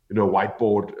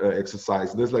whiteboard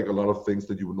exercise. There's like a lot of things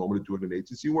that you would normally do in an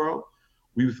agency world.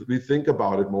 We think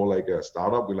about it more like a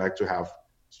startup. We like to have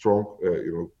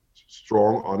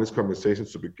strong honest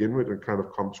conversations to begin with and kind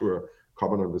of come to a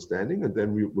common understanding, and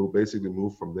then we'll basically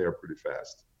move from there pretty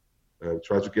fast.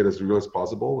 Try to get as real as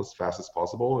possible, as fast as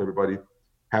possible. Everybody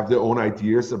have their own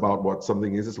ideas about what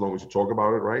something is, as long as you talk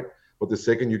about it, right? But the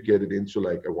second you get it into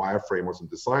like a wireframe or some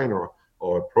design or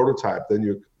a prototype,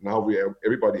 then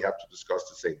everybody have to discuss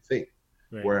the same thing.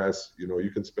 Right. Whereas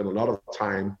you can spend a lot of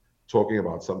time talking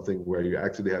about something where you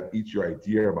actually have each your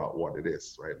idea about what it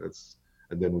is, right?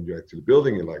 And then when you're actually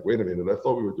building it, like, wait a minute, I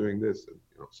thought we were doing this, and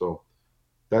so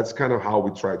that's kind of how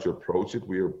we try to approach it.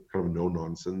 We're kind of no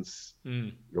nonsense.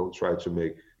 We don't try to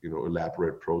make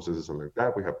elaborate processes and like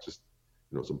that. We have just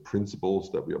some principles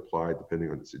that we apply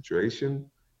depending on the situation.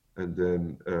 And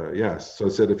then so I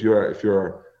said, if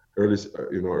you're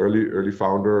early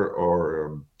founder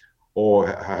or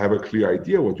have a clear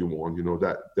idea what you want,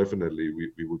 that definitely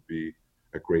we would be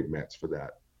a great match for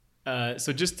that.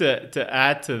 So just to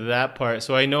add to that part,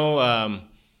 so I know,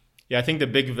 I think the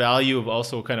big value of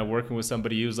also kind of working with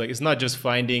somebody who's like, it's not just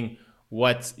finding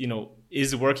what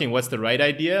is working, what's the right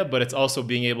idea, but it's also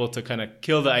being able to kind of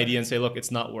kill the idea and say, look,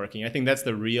 it's not working. I think that's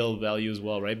the real value as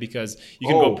well, right? Because you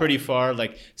can go pretty far,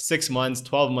 like 6 months,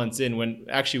 12 months in, when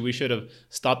actually we should have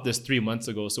stopped this 3 months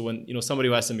ago. So when somebody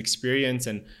who has some experience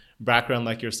and background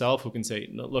like yourself who can say,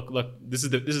 no, look, this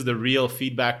is the real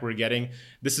feedback we're getting.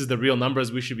 This is the real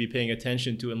numbers we should be paying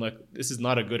attention to. And look, this is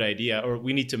not a good idea, or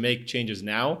we need to make changes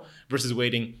now versus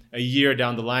waiting a year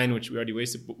down the line, which we already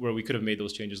wasted, where we could have made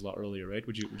those changes a lot earlier, right?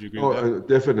 Would you agree with that?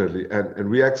 Definitely. And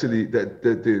we actually,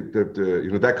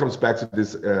 that comes back to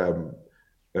this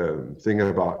thing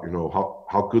about,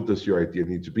 how good does your idea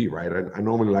need to be, right? I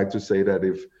normally like to say that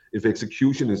if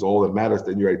execution is all that matters,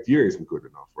 then your idea isn't good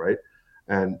enough, right?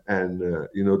 And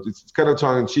it's kind of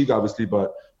tongue in cheek, obviously,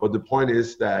 but the point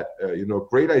is that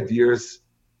great ideas,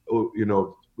 you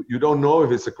don't know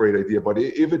if it's a great idea, but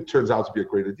if it turns out to be a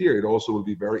great idea, it also will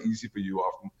be very easy for you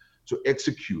often to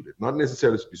execute it, not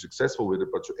necessarily to be successful with it,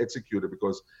 but to execute it,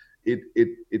 because it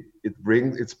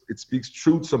speaks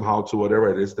truth somehow to whatever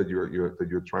it is that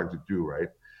you're trying to do, right?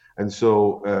 And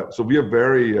so we are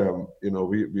very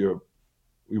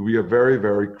we are very,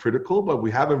 very critical, but we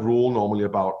have a rule normally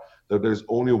about that there's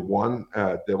only one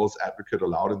devil's advocate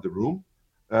allowed in the room,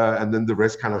 and then the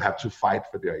rest kind of have to fight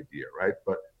for the idea, right?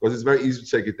 But because it's very easy to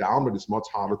take it down, but it's much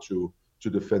harder to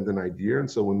defend an idea. And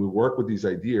so when we work with these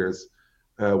ideas,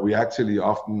 we actually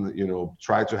often,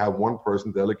 try to have one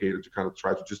person delegated to kind of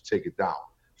try to just take it down,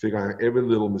 figure out every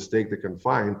little mistake they can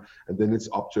find, and then it's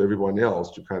up to everyone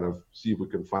else to kind of see if we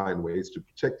can find ways to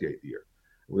protect the idea.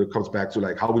 When it comes back to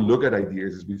like how we look at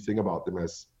ideas, is we think about them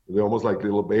as they're almost like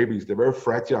little babies. They're very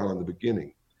fragile in the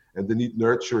beginning, and they need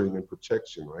nurturing and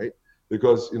protection, right?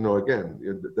 Because again,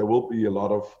 there will be a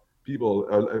lot of people,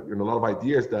 a lot of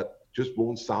ideas that just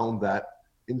won't sound that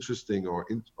interesting or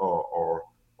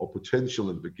potential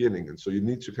in the beginning, and so you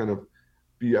need to kind of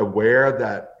be aware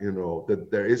that that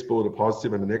there is both a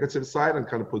positive and a negative side, and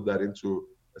kind of put that into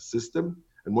a system.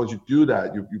 And once you do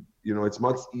that, you it's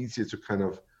much easier to kind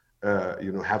of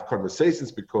have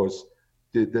conversations, because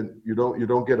then you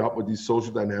don't get up with these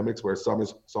social dynamics where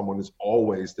someone is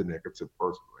always the negative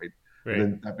person, right? Right. And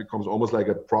then that becomes almost like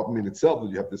a problem in itself, that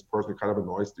you have this person who kind of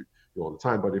annoys you all the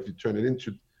time. But if you turn it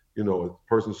into a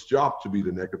person's job to be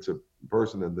the negative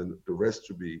person, and then the rest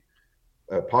to be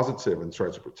positive and try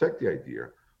to protect the idea,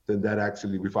 then that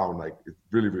actually we found like it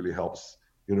really, really helps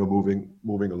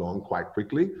moving along quite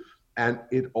quickly. And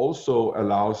it also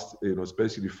allows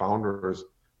especially founders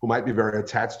who might be very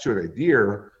attached to an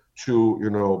idea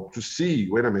to see,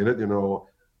 wait a minute,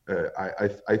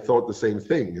 I thought the same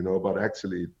thing, but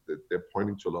actually they're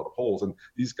pointing to a lot of holes, and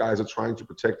these guys are trying to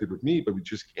protect it with me, but we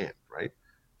just can't, right?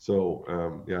 So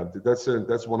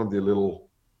that's one of the little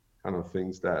kind of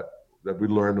things that we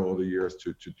learned over the years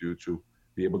to do, to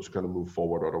be able to kind of move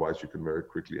forward. Otherwise, you can very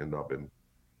quickly end up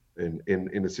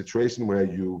in a situation where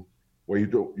you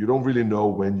don't really know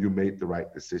when you made the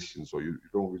right decisions, or you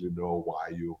don't really know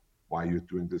why you're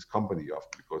doing this company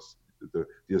often, because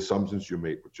the assumptions you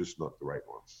made were just not the right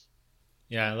ones.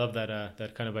 Yeah, I love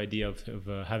that kind of idea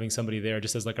of having somebody there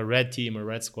just as like a red team or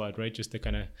red squad, right? Just to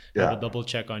kind of have a double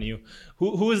check on you.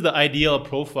 Who is the ideal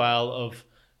profile of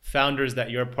founders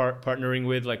that you're partnering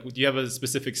with? Like, do you have a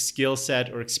specific skill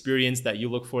set or experience that you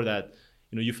look for that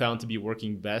you found to be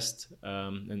working best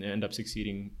and end up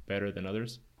succeeding better than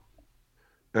others?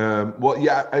 Well,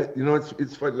 yeah,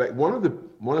 it's funny. Like one of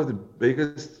the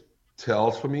biggest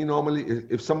tells for me normally is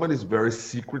if somebody's very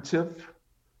secretive,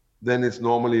 then it's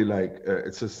normally like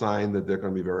it's a sign that they're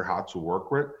going to be very hard to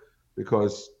work with,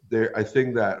 because I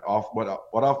think that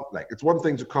it's one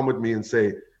thing to come with me and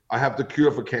say, I have the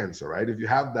cure for cancer, right? If you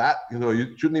have that,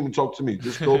 you shouldn't even talk to me.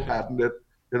 Just go patent it,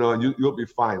 and you'll be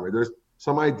fine, right? There's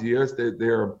some ideas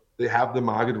that they have the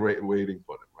market rate waiting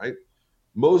for them, right?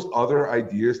 Most other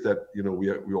ideas that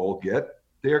we all get,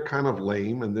 they're kind of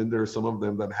lame, and then there are some of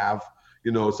them that have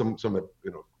some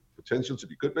potential to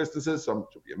be good businesses, some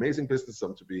to be amazing businesses,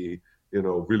 some to be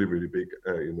really, really big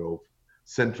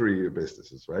century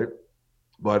businesses, right?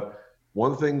 But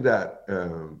one thing that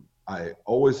I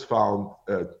always found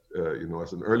as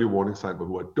an early warning sign, but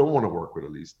who I don't want to work with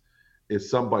at least, is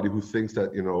somebody who thinks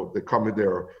that they come with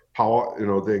their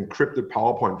the encrypted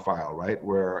PowerPoint file, right,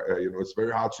 where it's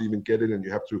very hard to even get it, and you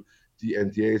have to the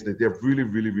NDAs, that they're really,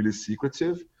 really, really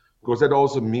secretive, because that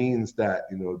also means that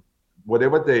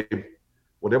whatever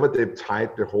they've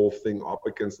tied the whole thing up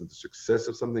against, and the success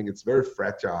of something, it's very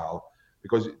fragile,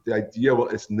 because the idea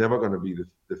it's never going to be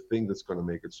the thing that's going to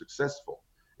make it successful.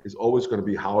 It's always going to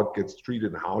be how it gets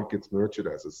treated and how it gets nurtured,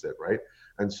 as I said, right?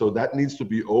 And so that needs to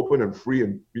be open and free,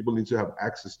 and people need to have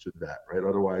access to that, right?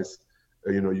 Otherwise,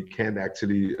 you can't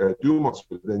actually do much.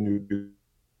 But then you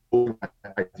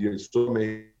idea is so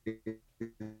amazing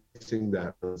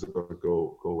that it's going to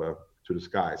go to the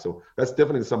sky. So that's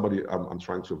definitely somebody I'm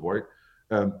trying to avoid.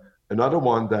 Another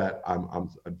one that I'm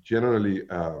generally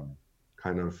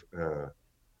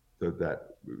that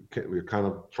we're kind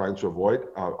of trying to avoid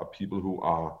are people who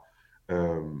are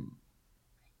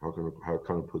how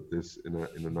can I put this in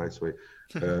a nice way?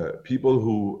 People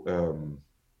who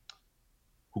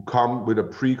come with a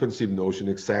preconceived notion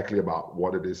exactly about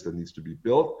what it is that needs to be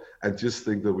built and just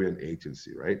think that we're an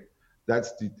agency, right?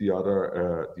 That's the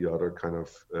other kind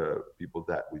of people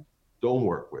that we don't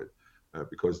work with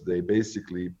because they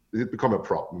become a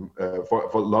problem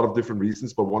for a lot of different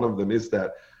reasons. But one of them is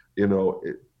that,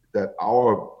 that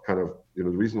our kind of, the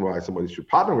reason why somebody should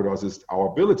partner with us is our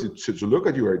ability to look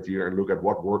at your idea and look at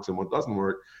what works and what doesn't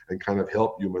work and kind of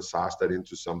help you massage that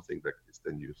into something that is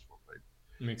then useful, right?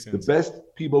 Makes sense. The best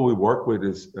people we work with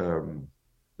is,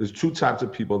 there's two types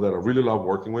of people that I really love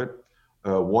working with.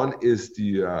 One is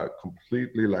the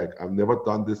completely like, I've never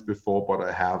done this before, but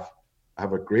I have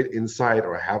a great insight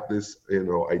or I have this,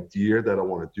 idea that I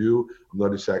want to do. I'm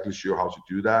not exactly sure how to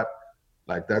do that.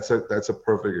 Like that's a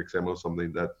perfect example of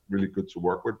something that's really good to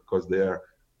work with because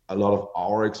a lot of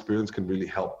our experience can really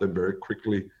help them very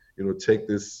quickly, take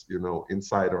this,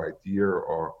 insight or idea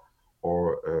or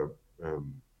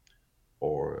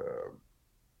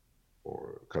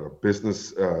kind of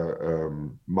business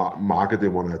market they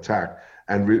want to attack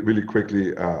and really quickly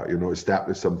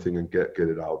establish something and get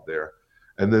it out there.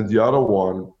 And then the other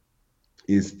one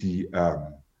is the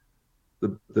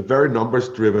very numbers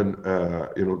driven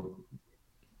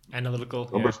analytical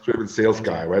numbers driven sales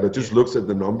guy, right? That just looks at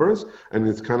the numbers and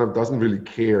it kind of doesn't really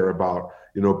care about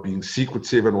being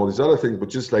secretive and all these other things, but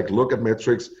just like look at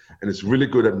metrics and it's really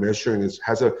good at measuring. It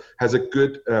has a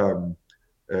good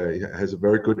has a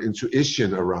very good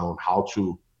intuition around how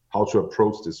to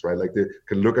approach this, right? Like they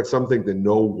can look at something, they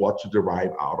know what to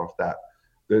derive out of that.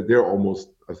 They're almost,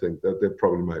 I think, that they're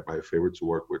probably my favorite to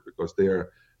work with because they're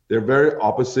very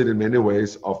opposite in many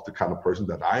ways of the kind of person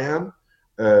that I am.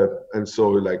 And so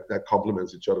like that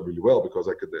complements each other really well because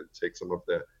I could then take some of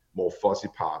the more fuzzy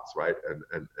parts, right,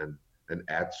 and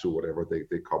add to whatever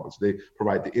they comment. So they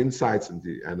provide the insights and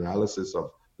the analysis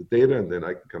of the data, and then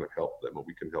I can kind of help them, or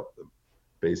we can help them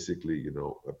basically,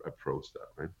 approach that,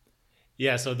 right?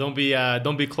 Yeah, so don't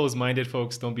be closed-minded,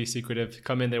 folks. Don't be secretive.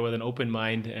 Come in there with an open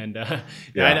mind, and I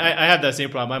have that same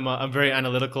problem. I'm very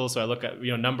analytical, so I look at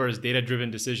numbers,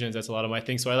 data-driven decisions. That's a lot of my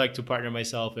thing. So I like to partner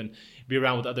myself and be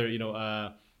around with other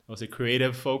I'll say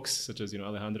creative folks, such as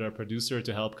Alejandro, our producer,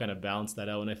 to help kind of balance that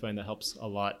out. And I find that helps a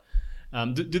lot.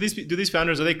 Do these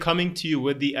founders, are they coming to you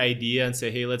with the idea and say,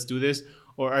 hey, let's do this?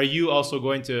 Or are you also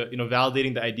going to,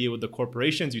 validating the idea with the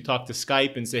corporations? You talk to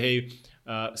Skype and say, hey,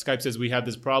 Skype says we have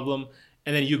this problem.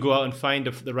 And then you go out and find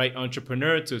the right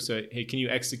entrepreneur to say, hey, can you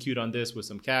execute on this with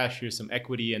some cash? Here's some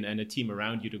equity and a team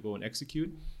around you to go and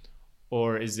execute?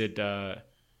 Or is it,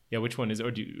 which one is it?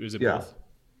 Or is it both?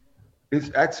 It's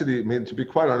actually, to be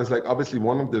quite honest, like obviously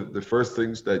one of the first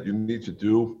things that you need to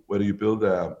do, whether you build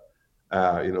a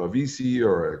VC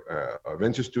or a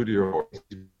venture studio, or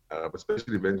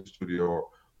especially a venture studio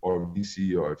or a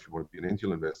VC, or if you want to be an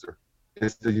angel investor,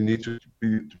 is that you need to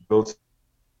build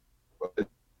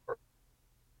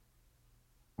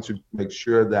to make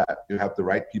sure that you have the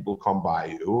right people come by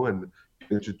you and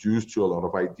introduced to a lot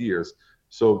of ideas.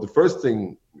 So the first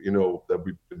thing that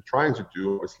we've been trying to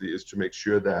do, obviously, is to make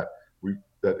sure that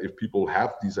if people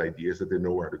have these ideas, that they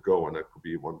know where to go, and that could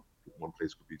be one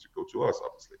place could be to go to us,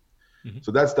 obviously. Mm-hmm.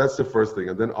 So that's the first thing,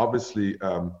 and then obviously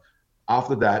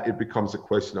after that it becomes a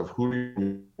question of who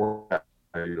you want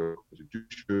to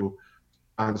introduce you,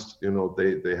 and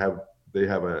they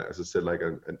have a, as I said, like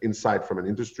an insight from an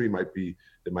industry.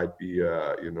 They might be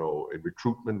in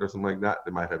recruitment or something like that.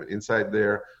 They might have an insight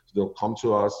there, so they'll come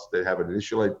to us. They have an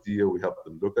initial idea. We help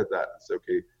them look at that and say,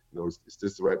 okay, is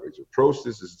this the right way to approach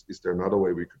this? Is there another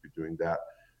way we could be doing that?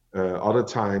 Other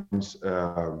times,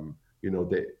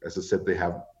 they, as I said, they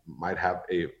might have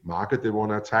a market they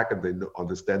want to attack, and they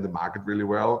understand the market really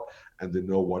well, and they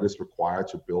know what is required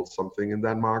to build something in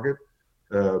that market.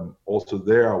 Also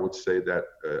there, I would say that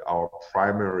our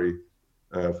primary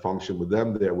function with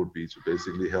them there would be to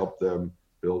basically help them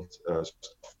build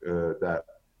that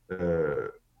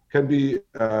can be,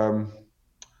 how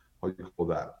do you call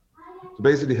that? So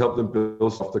basically help them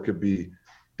build stuff that could be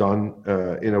done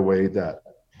in a way that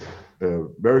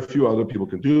very few other people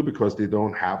can do, because they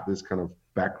don't have this kind of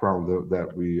background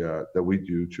that we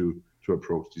do to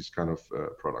approach these kind of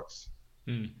products.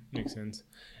 Makes sense.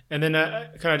 And then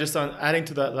kind of just on adding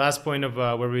to that last point of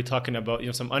where we were talking about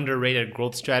some underrated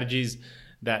growth strategies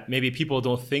that maybe people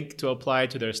don't think to apply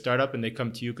to their startup, and they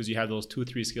come to you because you have those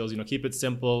 2-3 skills. Keep it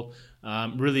simple,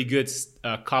 really good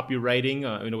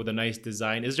copywriting, with a nice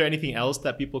design. Is there anything else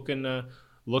that people can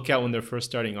look at when they're first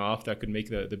starting off that could make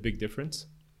the big difference?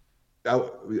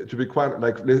 to be quite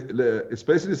like it's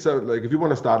basically so like if you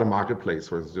want to start a marketplace,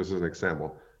 for instance, just as an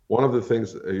example, one of the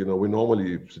things we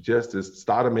normally suggest is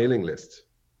start a mailing list,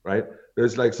 right?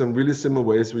 There's like some really simple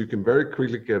ways where you can very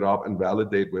quickly get up and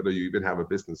validate whether you even have a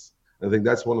business. I think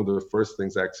that's one of the first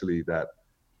things actually that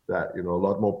a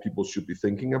lot more people should be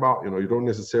thinking about. You don't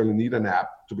necessarily need an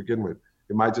app to begin with.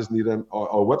 You might just need or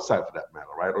a website for that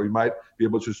matter, right? Or you might be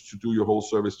able to do your whole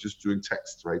service just doing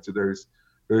text, right? So there's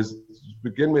to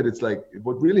begin with, it's like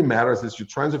what really matters is you're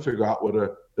trying to figure out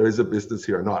whether there is a business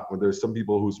here or not. When there's some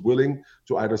people who's willing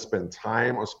to either spend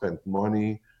time or spend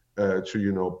money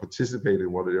to participate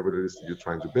in whatever it is that you're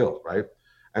trying to build, right?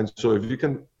 And so if you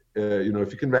can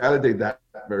if you can validate that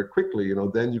very quickly,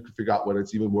 then you can figure out whether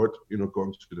it's even worth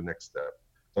going to the next step.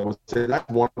 So I would say that's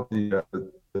one of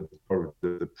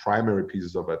the primary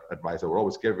pieces of advice I would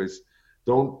always give is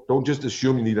don't just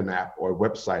assume you need an app or a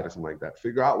website or something like that.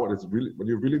 Figure out what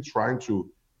you're really trying to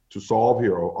solve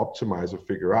here or optimize or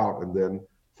figure out, and then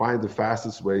find the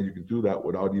fastest way you can do that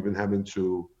without even having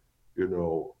to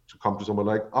come to someone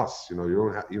like us. You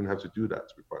don't even have to do that,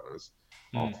 to be quite honest.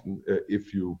 Often,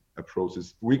 if you approach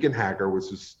this Weekend Hacker,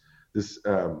 which is this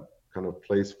kind of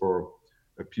place for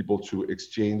people to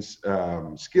exchange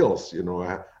skills.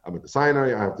 I'm a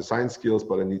designer, I have design skills,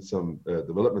 but I need some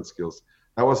development skills.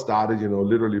 That was started,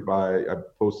 literally by, I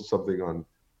posted something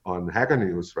on Hacker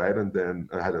News, right? And then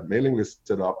I had a mailing list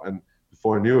set up, and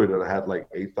before I knew it, I had like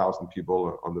 8,000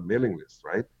 people on the mailing list,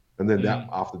 right? And then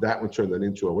after that, we turned that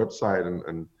into a website,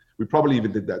 and we probably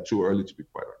even did that too early, to be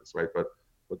quite honest, right? But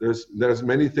there's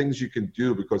many things you can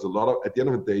do, because at the end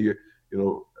of the day,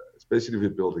 especially if you're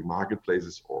building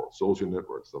marketplaces or social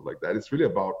networks, stuff like that, it's really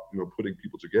about putting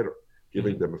people together,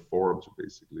 giving them a forum to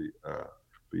basically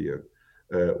be in.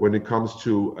 When it comes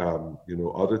to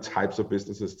other types of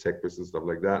businesses, tech business, stuff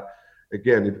like that,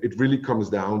 again, it really comes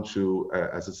down to,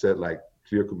 as I said, like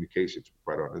clear communication, to be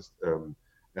quite honest,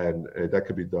 and that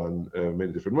could be done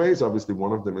many different ways. Obviously,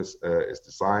 one of them is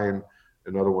design.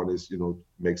 Another one is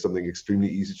make something extremely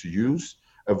easy to use.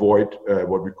 Avoid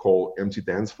what we call empty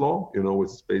dance floor, which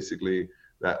is basically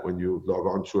that when you log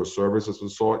on to a service of some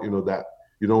sort, that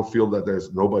you don't feel that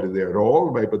there's nobody there at all,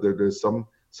 right? But there's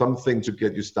something to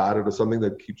get you started or something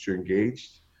that keeps you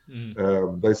engaged.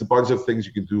 There's a bunch of things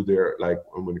you can do there, like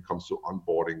when it comes to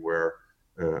onboarding, where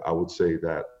I would say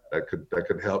that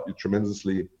could help you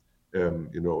tremendously,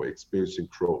 experiencing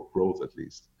growth at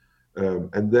least.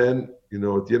 And then, at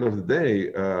the end of the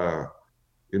day,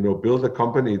 build a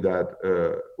company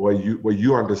that where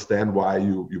you understand why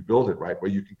you build it, right?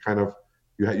 Where you can kind of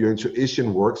your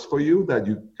intuition works for you, that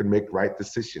you can make right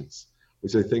decisions,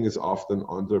 which I think is often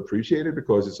underappreciated,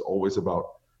 because it's always about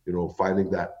finding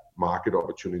that market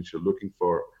opportunity. You're looking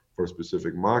for a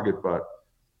specific market, but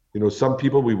some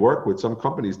people we work with, some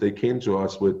companies, they came to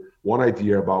us with one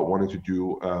idea about wanting to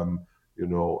do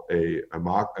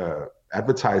a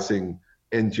advertising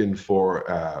engine for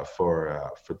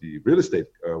the real estate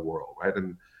world, right?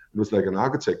 And it was like an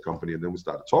architect company, and then we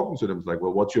started talking to them. It's like,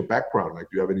 well, what's your background? Like,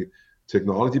 do you have any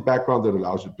technology background that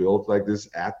allows you to build like this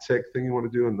ad tech thing you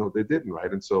want to do? And no, they didn't, right?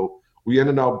 And so we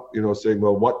ended up, saying,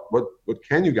 well, what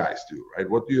can you guys do, right?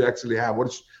 What do you actually have?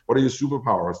 What are your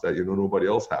superpowers that nobody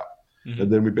else have? Mm-hmm.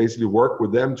 And then we basically work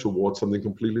with them towards something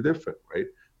completely different, right?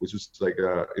 Which was like,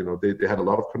 they had a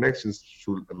lot of connections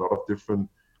to a lot of different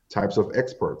types of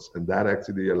experts, and that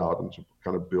actually allowed them to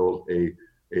kind of build a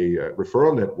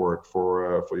referral network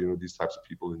for these types of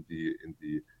people in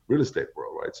the real estate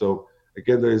world, right? So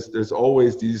again, there's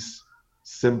always these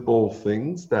simple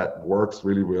things that works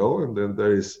really well, and then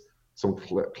there is some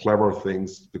clever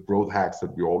things, the growth hacks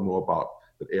that we all know about,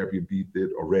 that Airbnb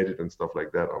did or Reddit and stuff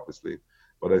like that, obviously.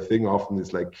 But I think often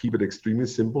it's like, keep it extremely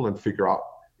simple and figure out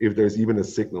if there's even a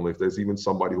signal, if there's even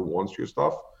somebody who wants your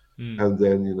stuff. And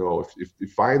then, if you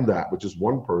find that, which is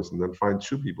one person, then find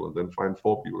 2 people, and then find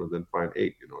 4 people, and then find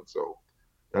 8, and so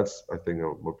that's, I think,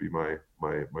 would be my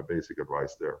basic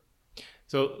advice there.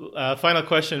 So final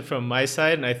question from my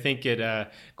side, and I think it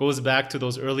goes back to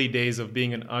those early days of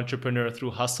being an entrepreneur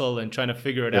through hustle and trying to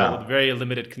figure it out with very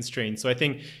limited constraints. So I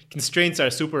think constraints are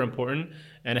super important,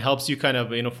 and it helps you kind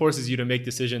of, forces you to make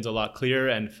decisions a lot clearer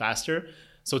and faster.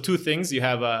 So 2 things: you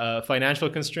have a financial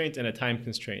constraint and a time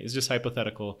constraint. It's just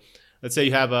hypothetical. Let's say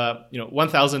you have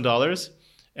 $1,000,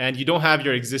 and you don't have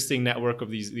your existing network of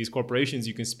these corporations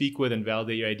you can speak with and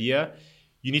validate your idea.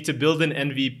 You need to build an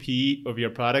MVP of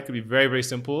your product. It would be very, very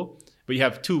simple, but you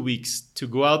have 2 weeks to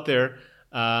go out there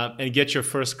and get your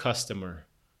first customer.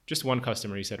 Just one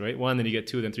customer, you said, right? 1, then you get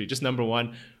 2, then 3. Just number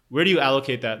 1. Where do you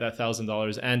allocate that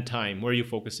 $1,000 and time? Where are you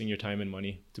focusing your time and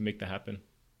money to make that happen?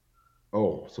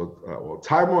 Oh, so well,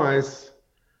 time-wise,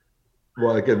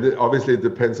 Well, again, obviously it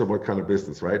depends on what kind of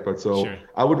business, right? But so Sure.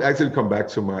 I would actually come back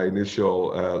to my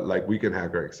initial like Weekend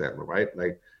Hacker example, right?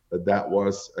 Like that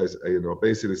was as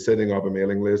basically setting up a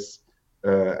mailing list,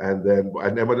 and then I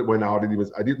never went out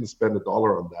and I didn't spend $1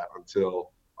 on that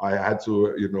until I had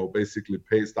to basically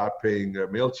start paying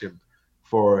Mailchimp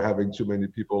for having too many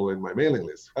people in my mailing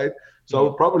list, right? So I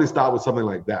would probably start with something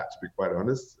like that, to be quite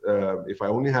honest. If I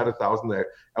only had 1,000 there,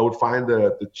 I would find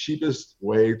the cheapest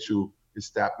way to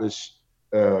establish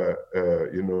a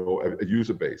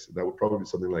user base. That would probably be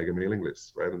something like a mailing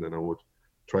list, right? And then I would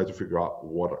try to figure out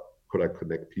what could I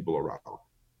connect people around.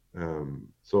 And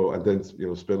then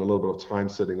spend a little bit of time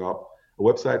setting up a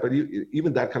website. But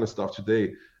even that kind of stuff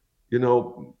today,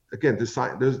 again,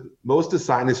 most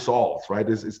design is solved, right?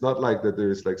 It's not like that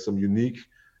there is like some unique,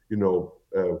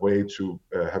 way to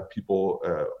have people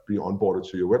be onboarded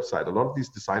to your website. A lot of these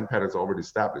design patterns are already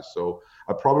established. So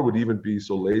I probably would even be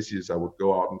so lazy as I would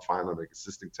go out and find an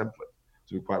existing template,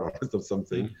 to be quite honest, of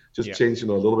something. Just change, a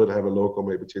little bit, have a logo,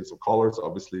 maybe change some colors,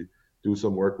 obviously do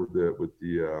some work with the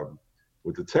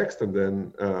text, and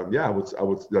then I would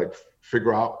like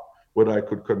figure out what I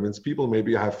could convince people.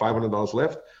 Maybe I have $500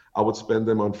 left. I would spend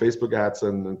them on Facebook ads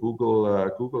and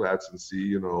Google ads and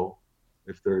see,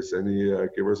 if there's any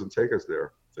givers and takers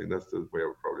there. I think that's the way I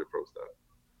would probably approach that.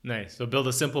 Nice. So build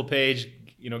a simple page,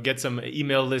 get some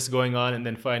email lists going on, and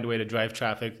then find a way to drive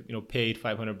traffic, paid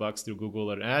 $500 through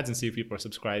Google or ads, and see if people are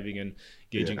subscribing and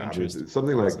gauging interest. I mean,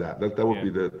 something like that. That would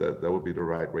be that would be the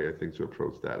right way, I think, to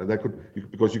approach that. And that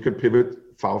because you can pivot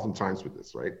 1,000 times with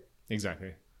this, right?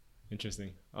 Exactly.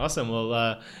 Interesting. Awesome.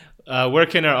 Well, where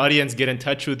can our audience get in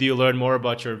touch with you, learn more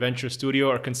about your venture studio,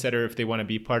 or consider if they want to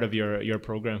be part of your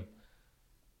program?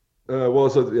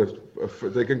 If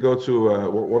they can go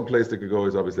to one place they could go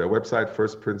is obviously our website,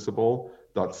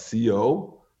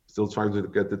 firstprinciple.co. Still trying to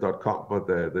get the .com, but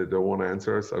they don't want to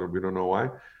answer us. We don't know why.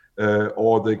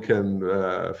 Or they can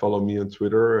follow me on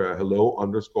Twitter.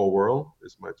 hello_world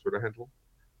is my Twitter handle.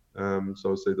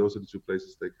 So those are the two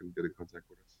places they can get in contact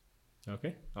with us.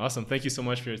 Okay, awesome. Thank you so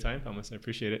much for your time, Thomas. I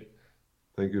appreciate it.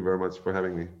 Thank you very much for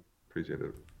having me. Appreciate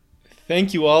it.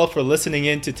 Thank you all for listening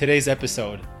in to today's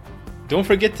episode. Don't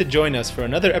forget to join us for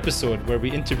another episode where we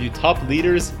interview top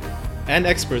leaders and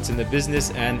experts in the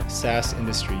business and SaaS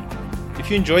industry. If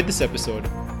you enjoyed this episode,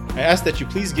 I ask that you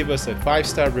please give us a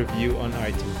 5-star review on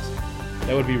iTunes.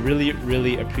 That would be really,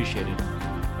 really appreciated.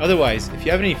 Otherwise, if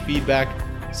you have any feedback,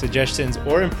 suggestions,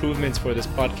 or improvements for this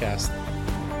podcast,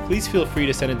 please feel free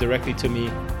to send it directly to me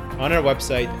on our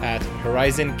website at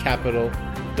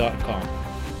horizoncapital.com.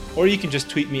 Or you can just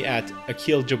tweet me at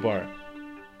Akhil Jabbar.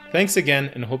 Thanks again,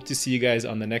 and hope to see you guys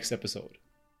on the next episode.